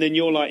 And then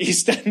you're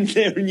standing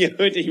there in your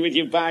hoodie with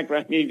your bag,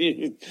 with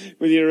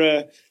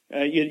your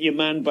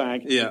man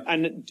bag. Yeah.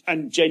 And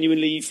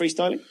genuinely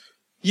freestyling?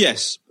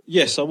 Yes,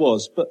 I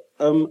was. But,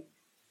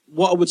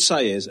 what I would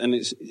say is, and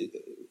it's,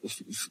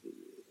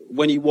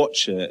 when you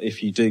watch it,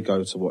 if you do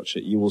go to watch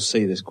it, you will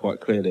see this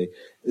quite clearly,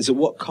 is that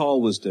what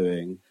Carl was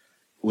doing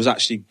was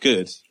actually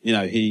good. You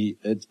know, he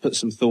had put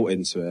some thought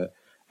into it.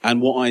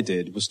 And what I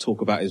did was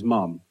talk about his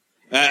mum.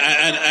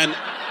 And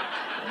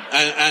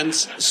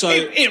so...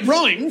 It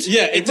rhymed.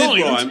 Yeah, it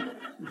did rhyme.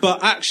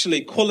 But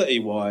actually,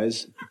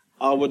 quality-wise,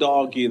 I would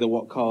argue that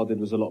what Carl did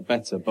was a lot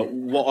better. But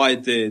what I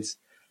did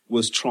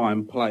was try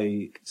and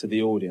play to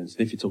the audience.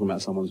 If you're talking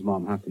about someone's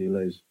mum, how can you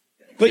lose?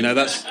 But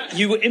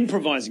you were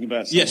improvising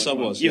about something. Yes, I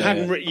was. You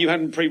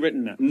hadn't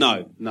pre-written that?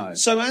 No.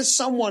 So as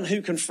someone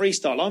who can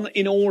freestyle, I'm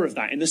in awe of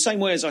that. In the same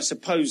way as I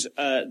suppose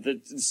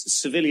the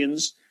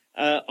civilians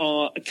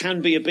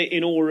can be a bit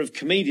in awe of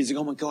comedians. Like,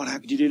 oh my God, how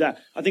could you do that?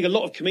 I think a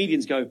lot of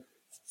comedians go,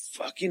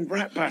 fucking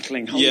rap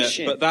battling, holy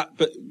shit.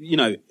 But you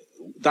know,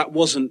 that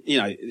wasn't,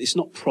 you know, it's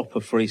not proper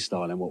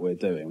freestyling what we're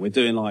doing. We're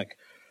doing like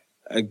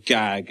a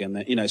gag,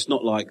 and you know, it's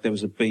not like there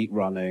was a beat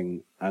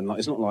running, and like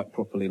it's not like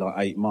properly like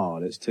 8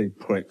 Mile. It's two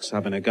pricks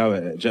having a go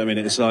at it. Do you know what I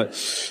mean? It's like,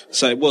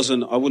 so it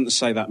wasn't. I wouldn't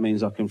say that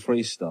means I can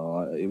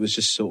freestyle. It was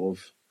just sort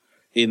of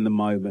in the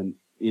moment.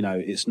 You know,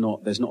 it's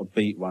not. There's not a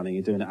beat running.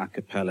 You're doing it a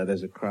cappella.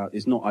 There's a crowd.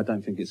 It's not. I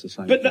don't think it's the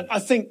same. But I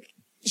think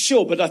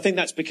but I think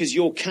that's because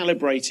you're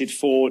calibrated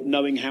for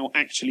knowing how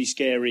actually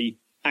scary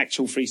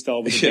actual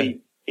freestyle with a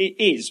beat it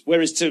is.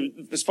 Whereas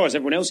as far as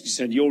everyone else is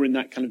concerned, you're in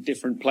that kind of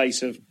different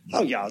place of,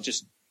 oh yeah, I'll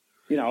just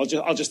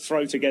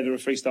throw together a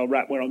freestyle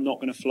rap where I'm not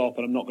going to flop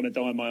and I'm not going to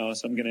die on my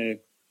arse. I'm going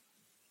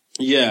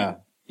to. Yeah,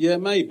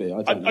 maybe.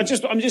 I'm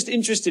just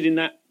interested in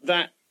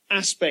that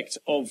aspect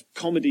of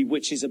comedy,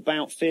 which is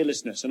about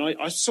fearlessness. And I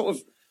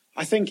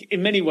think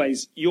in many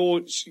ways,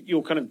 your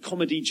kind of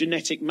comedy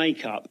genetic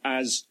makeup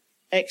as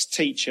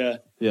ex-teacher,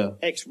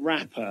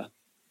 ex-rapper,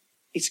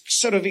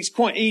 it's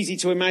quite easy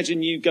to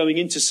imagine you going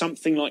into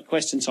something like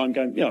Question Time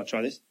going, yeah, I'll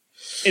try this.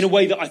 In a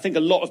way that I think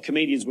a lot of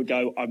comedians would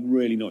go, I'm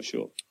really not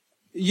sure.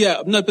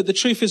 Yeah, no, but the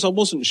truth is I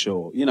wasn't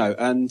sure, you know,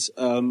 and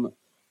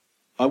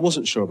I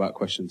wasn't sure about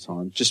Question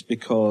Time just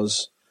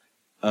because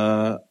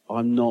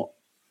I'm not,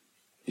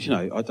 you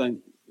know, I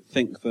don't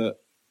think that,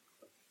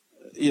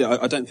 you know,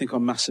 I don't think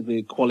I'm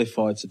massively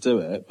qualified to do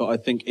it, but I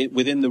think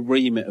within the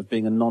remit of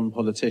being a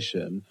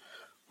non-politician,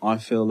 I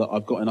feel that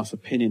I've got enough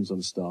opinions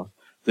on stuff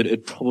that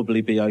it'd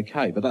probably be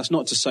okay. But that's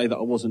not to say that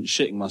I wasn't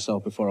shitting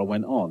myself before I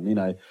went on, you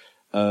know.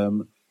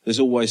 There's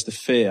always the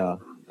fear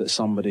that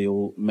somebody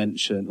will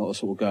mention or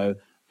sort of go,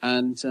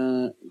 and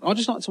I'd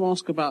just like to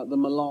ask about the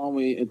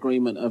Malawi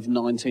Agreement of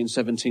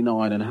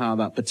 1979 and how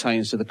that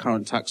pertains to the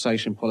current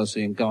taxation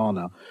policy in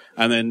Ghana.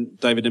 And then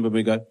David Dimbleby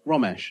would go,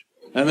 Romesh.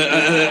 And then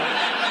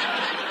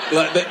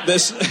like,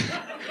 there's...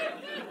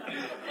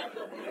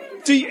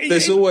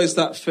 There's always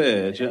that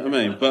fear, do you know what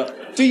I mean?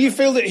 But do you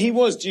feel that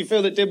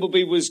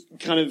Dimbleby was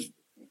kind of,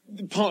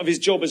 part of his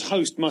job as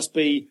host must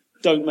be,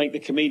 don't make the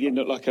comedian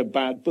look like a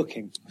bad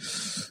booking?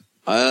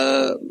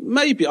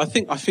 Maybe. I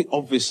think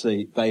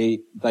obviously they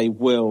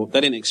will.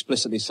 They didn't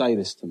explicitly say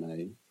this to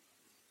me,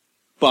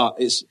 but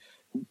it's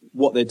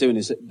what they're doing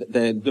is that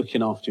they're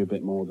looking after you a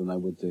bit more than they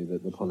would do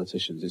the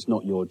politicians. It's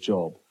not your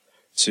job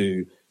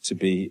to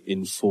be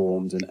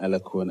informed and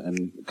eloquent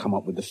and come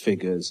up with the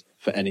figures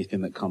for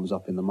anything that comes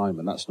up in the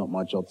moment. That's not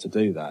my job to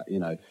do that, you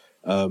know.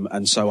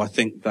 And so I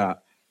think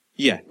that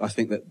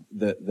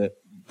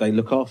they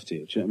look after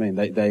you. Do you know what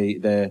I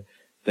mean?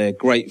 They're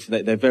great.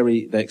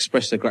 They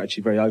express their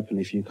gratitude very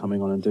openly for you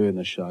coming on and doing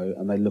the show,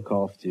 and they look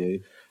after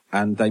you.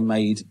 And they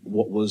made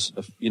what was,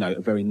 a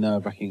very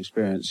nerve-wracking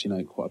experience, you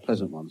know, quite a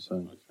pleasant one.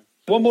 So,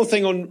 One more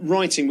thing on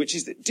writing, which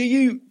is that do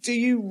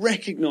you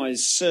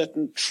recognise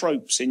certain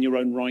tropes in your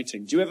own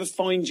writing? Do you ever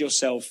find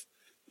yourself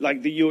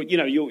like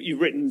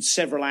you've written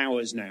several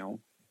hours now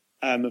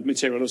of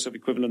material, also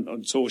equivalent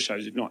on tour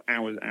shows, if not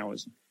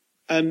hours?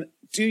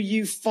 Do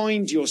you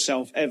find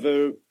yourself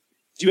ever?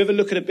 Do you ever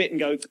look at a bit and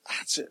go,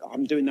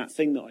 "I'm doing that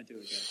thing that I do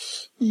again"?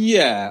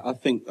 Yeah, I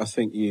think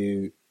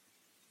you.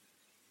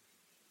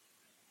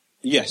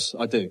 Yes,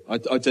 I do.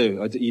 I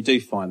do. You do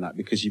find that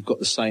because you've got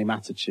the same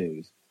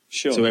attitude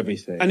to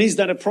everything. And is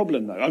that a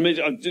problem, though? I mean,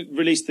 I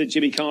released the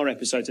Jimmy Carr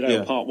episode today,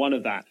 or part one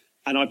of that,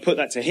 and I put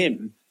that to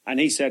him, and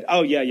he said,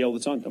 "Oh, yeah, all the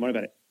time. Don't worry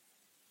about it."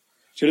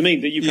 Do you know what I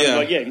mean? That you kind of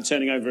like, you're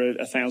turning over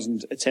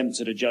 1,000 attempts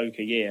at a joke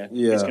a year.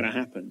 Yeah. It's going to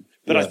happen.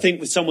 But I think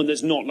with someone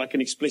that's not like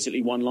an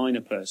explicitly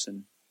one-liner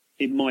person,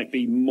 it might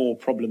be more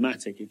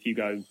problematic if you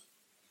go...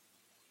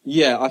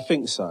 Yeah, I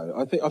think so.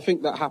 I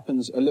think that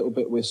happens a little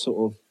bit with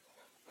sort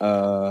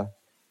of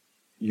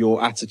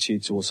your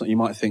attitude towards something. You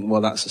might think, well,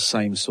 that's the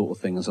same sort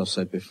of thing as I've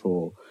said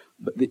before.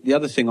 But the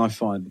other thing I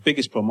find, the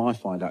biggest problem I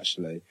find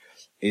actually,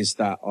 is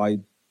that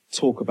I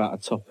talk about a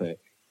topic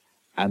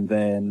and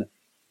then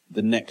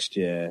the next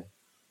year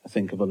I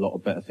think of a lot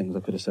of better things I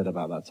could have said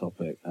about that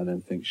topic and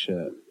then think,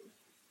 shit,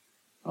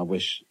 I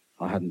wish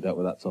I hadn't dealt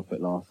with that topic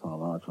last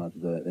time. I tried to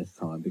do it this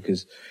time,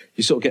 because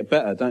you sort of get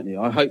better, don't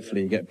you?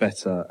 Hopefully you get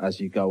better as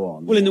you go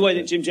on. Well, in the way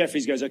that Jim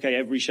Jeffries goes, okay,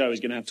 every show is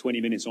going to have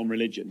 20 minutes on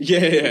religion.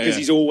 Because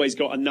he's always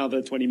got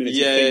another 20 minutes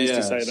of things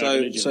to say about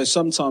religion. So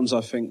sometimes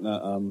I think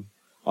that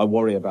I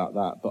worry about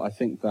that, but I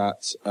think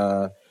that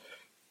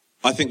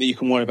you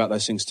can worry about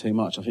those things too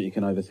much. I think you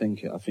can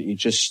overthink it. I think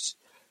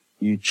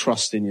you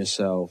trust in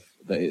yourself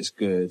that it's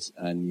good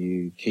and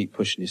you keep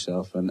pushing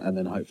yourself and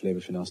then hopefully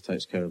everything else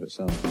takes care of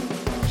itself.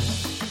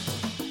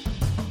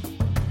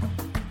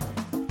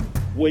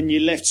 When you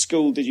left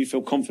school, did you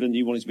feel confident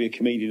you wanted to be a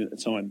comedian at the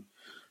time?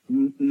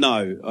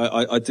 No,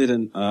 I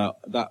didn't.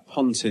 That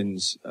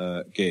Pontins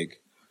gig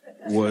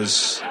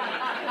was...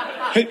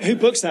 Who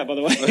books that, by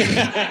the way?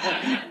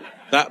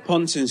 That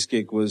Pontins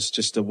gig was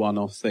just a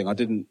one-off thing. I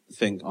didn't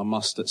think I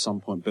must at some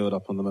point build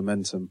up on the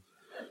momentum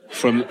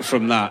from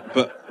that.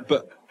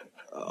 But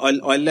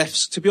I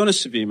left, to be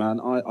honest with you,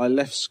 man, I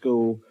left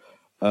school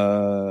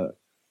wasn't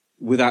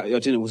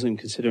even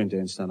considering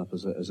doing stand-up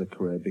as a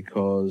career,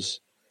 because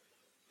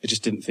I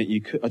just didn't think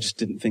you could. I just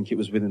didn't think it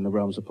was within the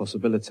realms of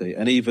possibility.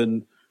 And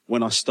even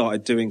when I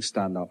started doing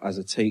stand-up as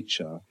a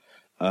teacher,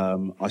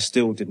 I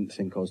still didn't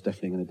think I was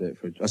definitely going to do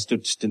it I just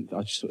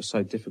thought it was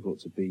so difficult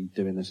to be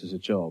doing this as a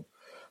job,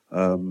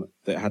 that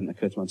it hadn't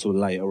occurred to me until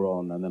later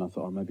on. And then I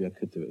thought, maybe I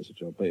could do it as a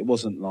job. But it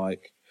wasn't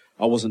like,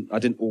 I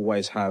didn't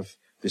always have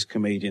this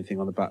comedian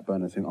thing on the back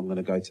burner and think I'm going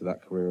to go to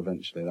that career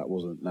eventually. It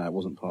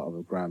wasn't part of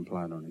a grand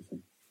plan or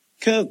anything.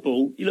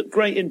 Curveball, you look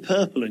great in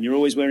purple and you're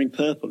always wearing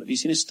purple. Have you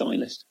seen a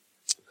stylist?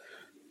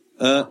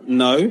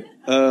 No,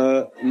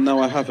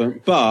 I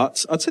haven't.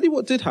 But I'll tell you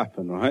what did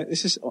happen, right?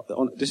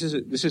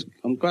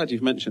 I'm glad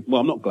you've mentioned,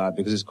 well, I'm not glad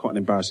because it's quite an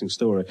embarrassing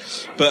story.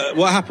 But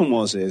what happened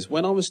was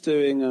when I was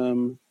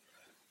doing,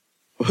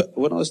 I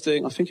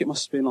think it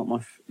must have been like my,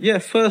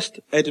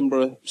 first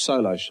Edinburgh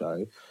solo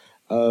show,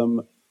 I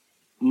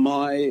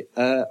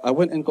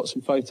went and got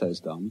some photos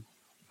done,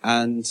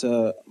 and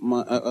I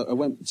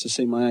went to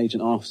see my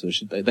agent after.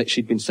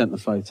 She'd been sent the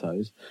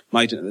photos,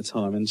 my agent at the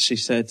time, and she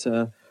said,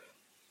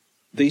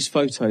 these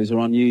photos are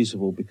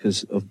unusable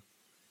because of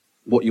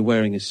what you're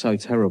wearing is so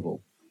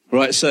terrible.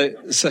 Right, so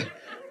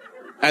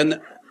and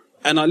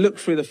I looked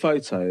through the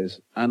photos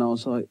and I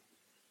was like,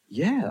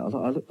 I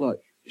look like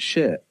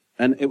shit.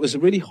 And it was a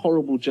really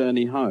horrible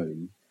journey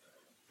home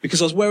because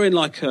I was wearing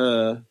like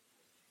you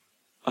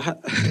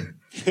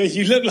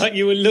looked like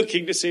you were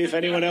looking to see if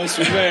anyone else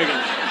was wearing it.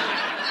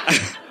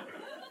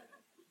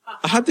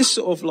 I had this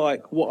sort of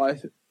like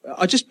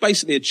I just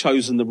basically had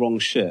chosen the wrong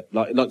shit,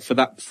 like for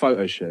that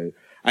photo shoot.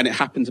 And it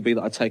happened to be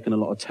that I'd taken a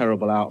lot of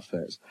terrible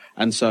outfits.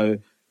 And so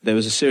there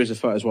was a series of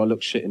photos where I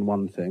looked shit in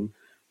one thing,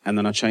 and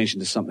then I changed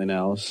into something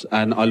else,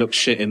 and I looked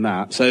shit in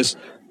that. So there's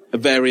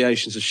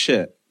variations of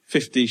shit,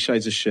 50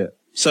 shades of shit.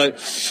 So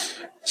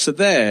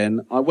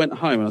then I went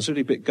home, and I was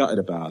really a bit gutted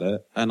about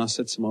it, and I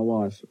said to my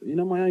wife,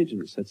 my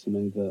agent said to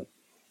me that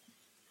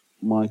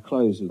my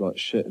clothes were like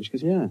shit. And she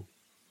goes, yeah.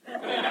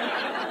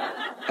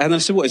 And I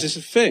said, what, is this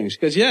a thing? She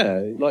goes,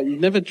 yeah, like you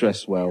never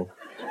dress well.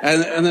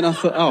 And then I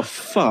thought, oh,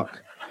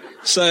 fuck.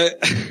 So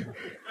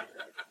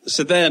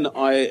then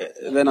I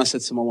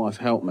said to my wife,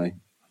 help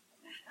me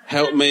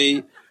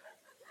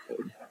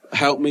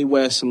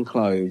wear some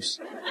clothes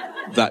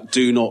that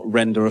do not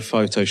render a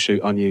photo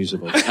shoot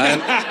unusable.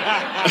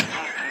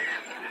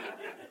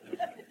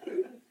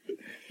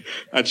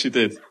 And she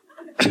did.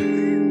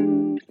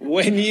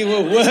 When you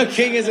were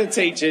working as a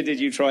teacher, did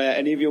you try out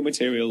any of your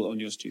material on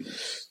your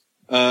students?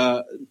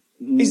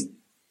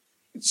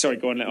 Sorry,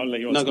 go on, I'll let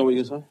you answer. No, go on, what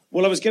you say.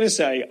 Well, I was going to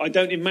say, I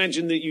don't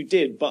imagine that you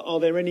did, but are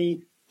there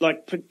any,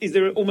 is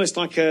there almost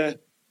like a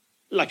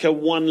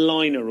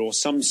one-liner or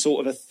some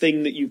sort of a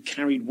thing that you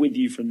carried with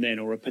you from then,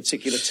 or a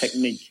particular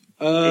technique?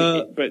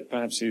 But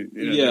perhaps I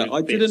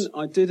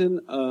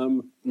didn't.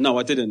 No,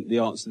 I didn't.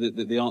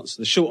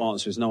 The short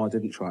answer is no, I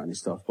didn't try any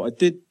stuff.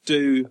 But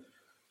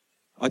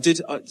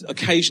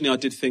occasionally I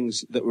did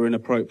things that were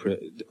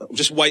inappropriate.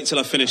 Just wait till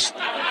I finish.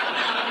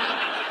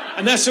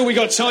 And that's all we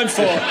got time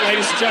for,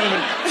 ladies and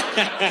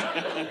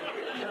gentlemen.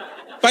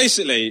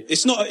 Basically,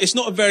 it's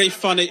not a very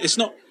funny, I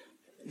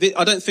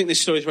don't think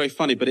this story is very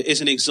funny, but it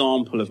is an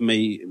example of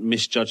me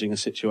misjudging a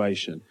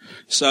situation.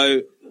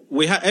 So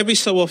every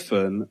so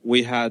often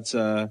we had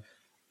an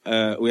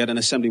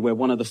assembly where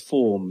one of the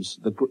forms,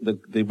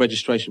 the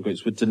registration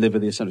groups would deliver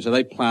the assembly. So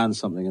they planned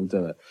something and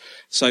do it.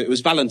 So it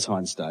was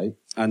Valentine's Day.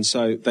 And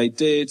so they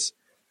did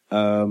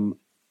an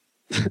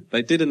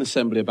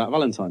assembly about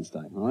Valentine's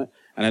Day, right?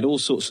 And had all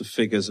sorts of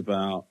figures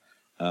about,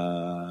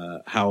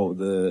 how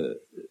the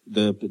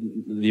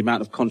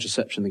amount of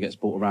contraception that gets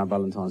bought around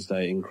Valentine's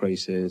Day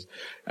increases.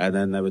 And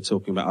then they were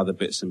talking about other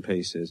bits and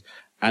pieces.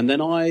 And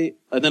then I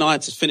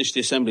had to finish the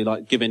assembly,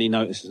 like give any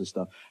notices and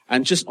stuff.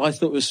 And I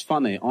thought it was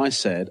funny. I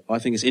said, I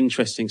think it's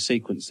interesting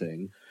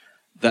sequencing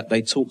that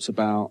they talked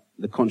about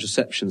the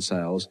contraception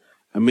sales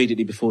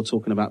immediately before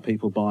talking about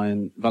people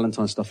buying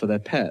Valentine's stuff for their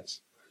pets.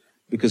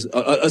 Because,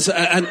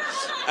 I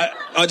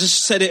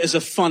just said it as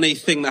a funny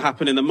thing that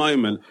happened in the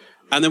moment.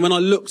 And then when I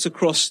looked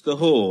across the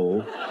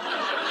hall,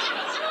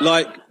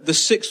 like the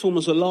sixth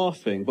formers were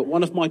laughing, but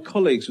one of my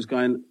colleagues was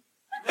going,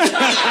 and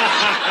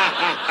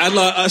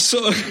like I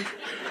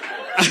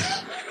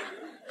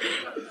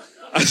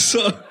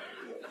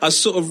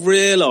sort of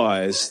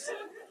realised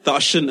that I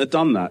shouldn't have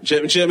done that. Do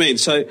you know what I mean?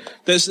 So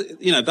there's,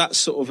 that's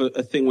sort of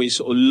a thing where you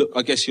sort of look,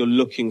 I guess you're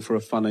looking for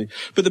a funny,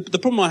 but the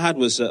problem I had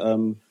was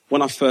that,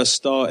 when I first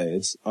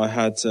started, I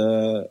had,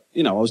 I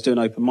was doing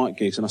open mic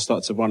gigs and I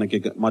started to run a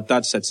gig. My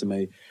dad said to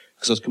me,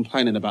 because I was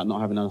complaining about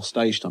not having enough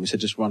stage time, he said,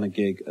 just run a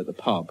gig at the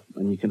pub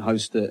and you can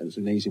host it. It's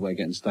an easy way of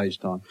getting stage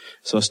time.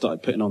 So I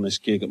started putting on this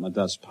gig at my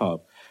dad's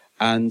pub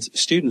and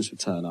students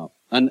would turn up.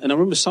 And I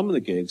remember some of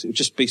the gigs, it would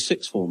just be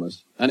sixth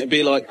formers and it'd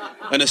be like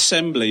an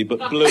assembly,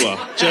 but bluer. Do you know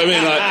what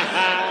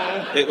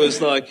I mean? It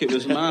was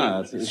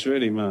mad. It was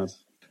really mad.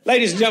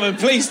 Ladies and gentlemen,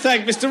 please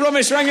thank Mr.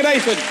 Romesh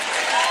Ranganathan.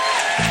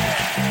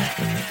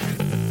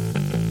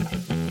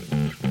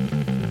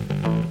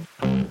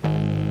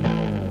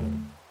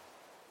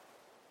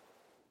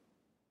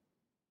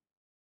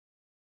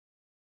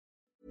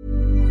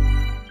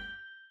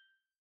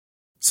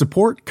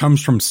 Support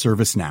comes from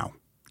ServiceNow,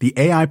 the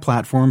AI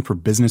platform for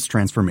business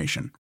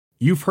transformation.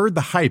 You've heard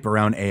the hype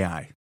around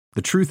AI.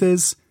 The truth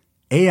is,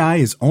 AI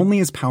is only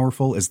as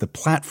powerful as the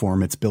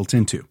platform it's built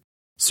into.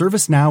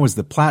 ServiceNow is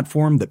the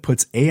platform that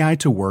puts AI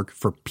to work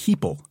for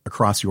people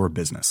across your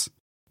business,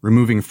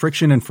 removing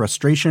friction and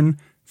frustration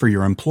for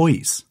your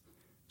employees,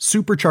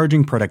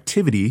 supercharging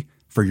productivity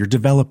for your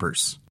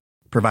developers,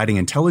 providing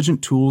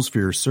intelligent tools for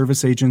your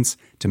service agents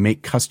to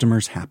make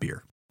customers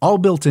happier. All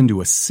built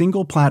into a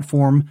single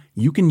platform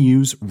you can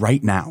use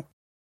right now.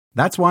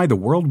 That's why the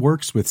world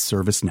works with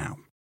ServiceNow.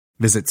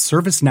 Visit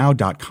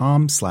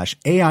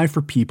servicenow.com/AI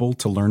for people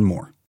to learn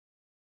more.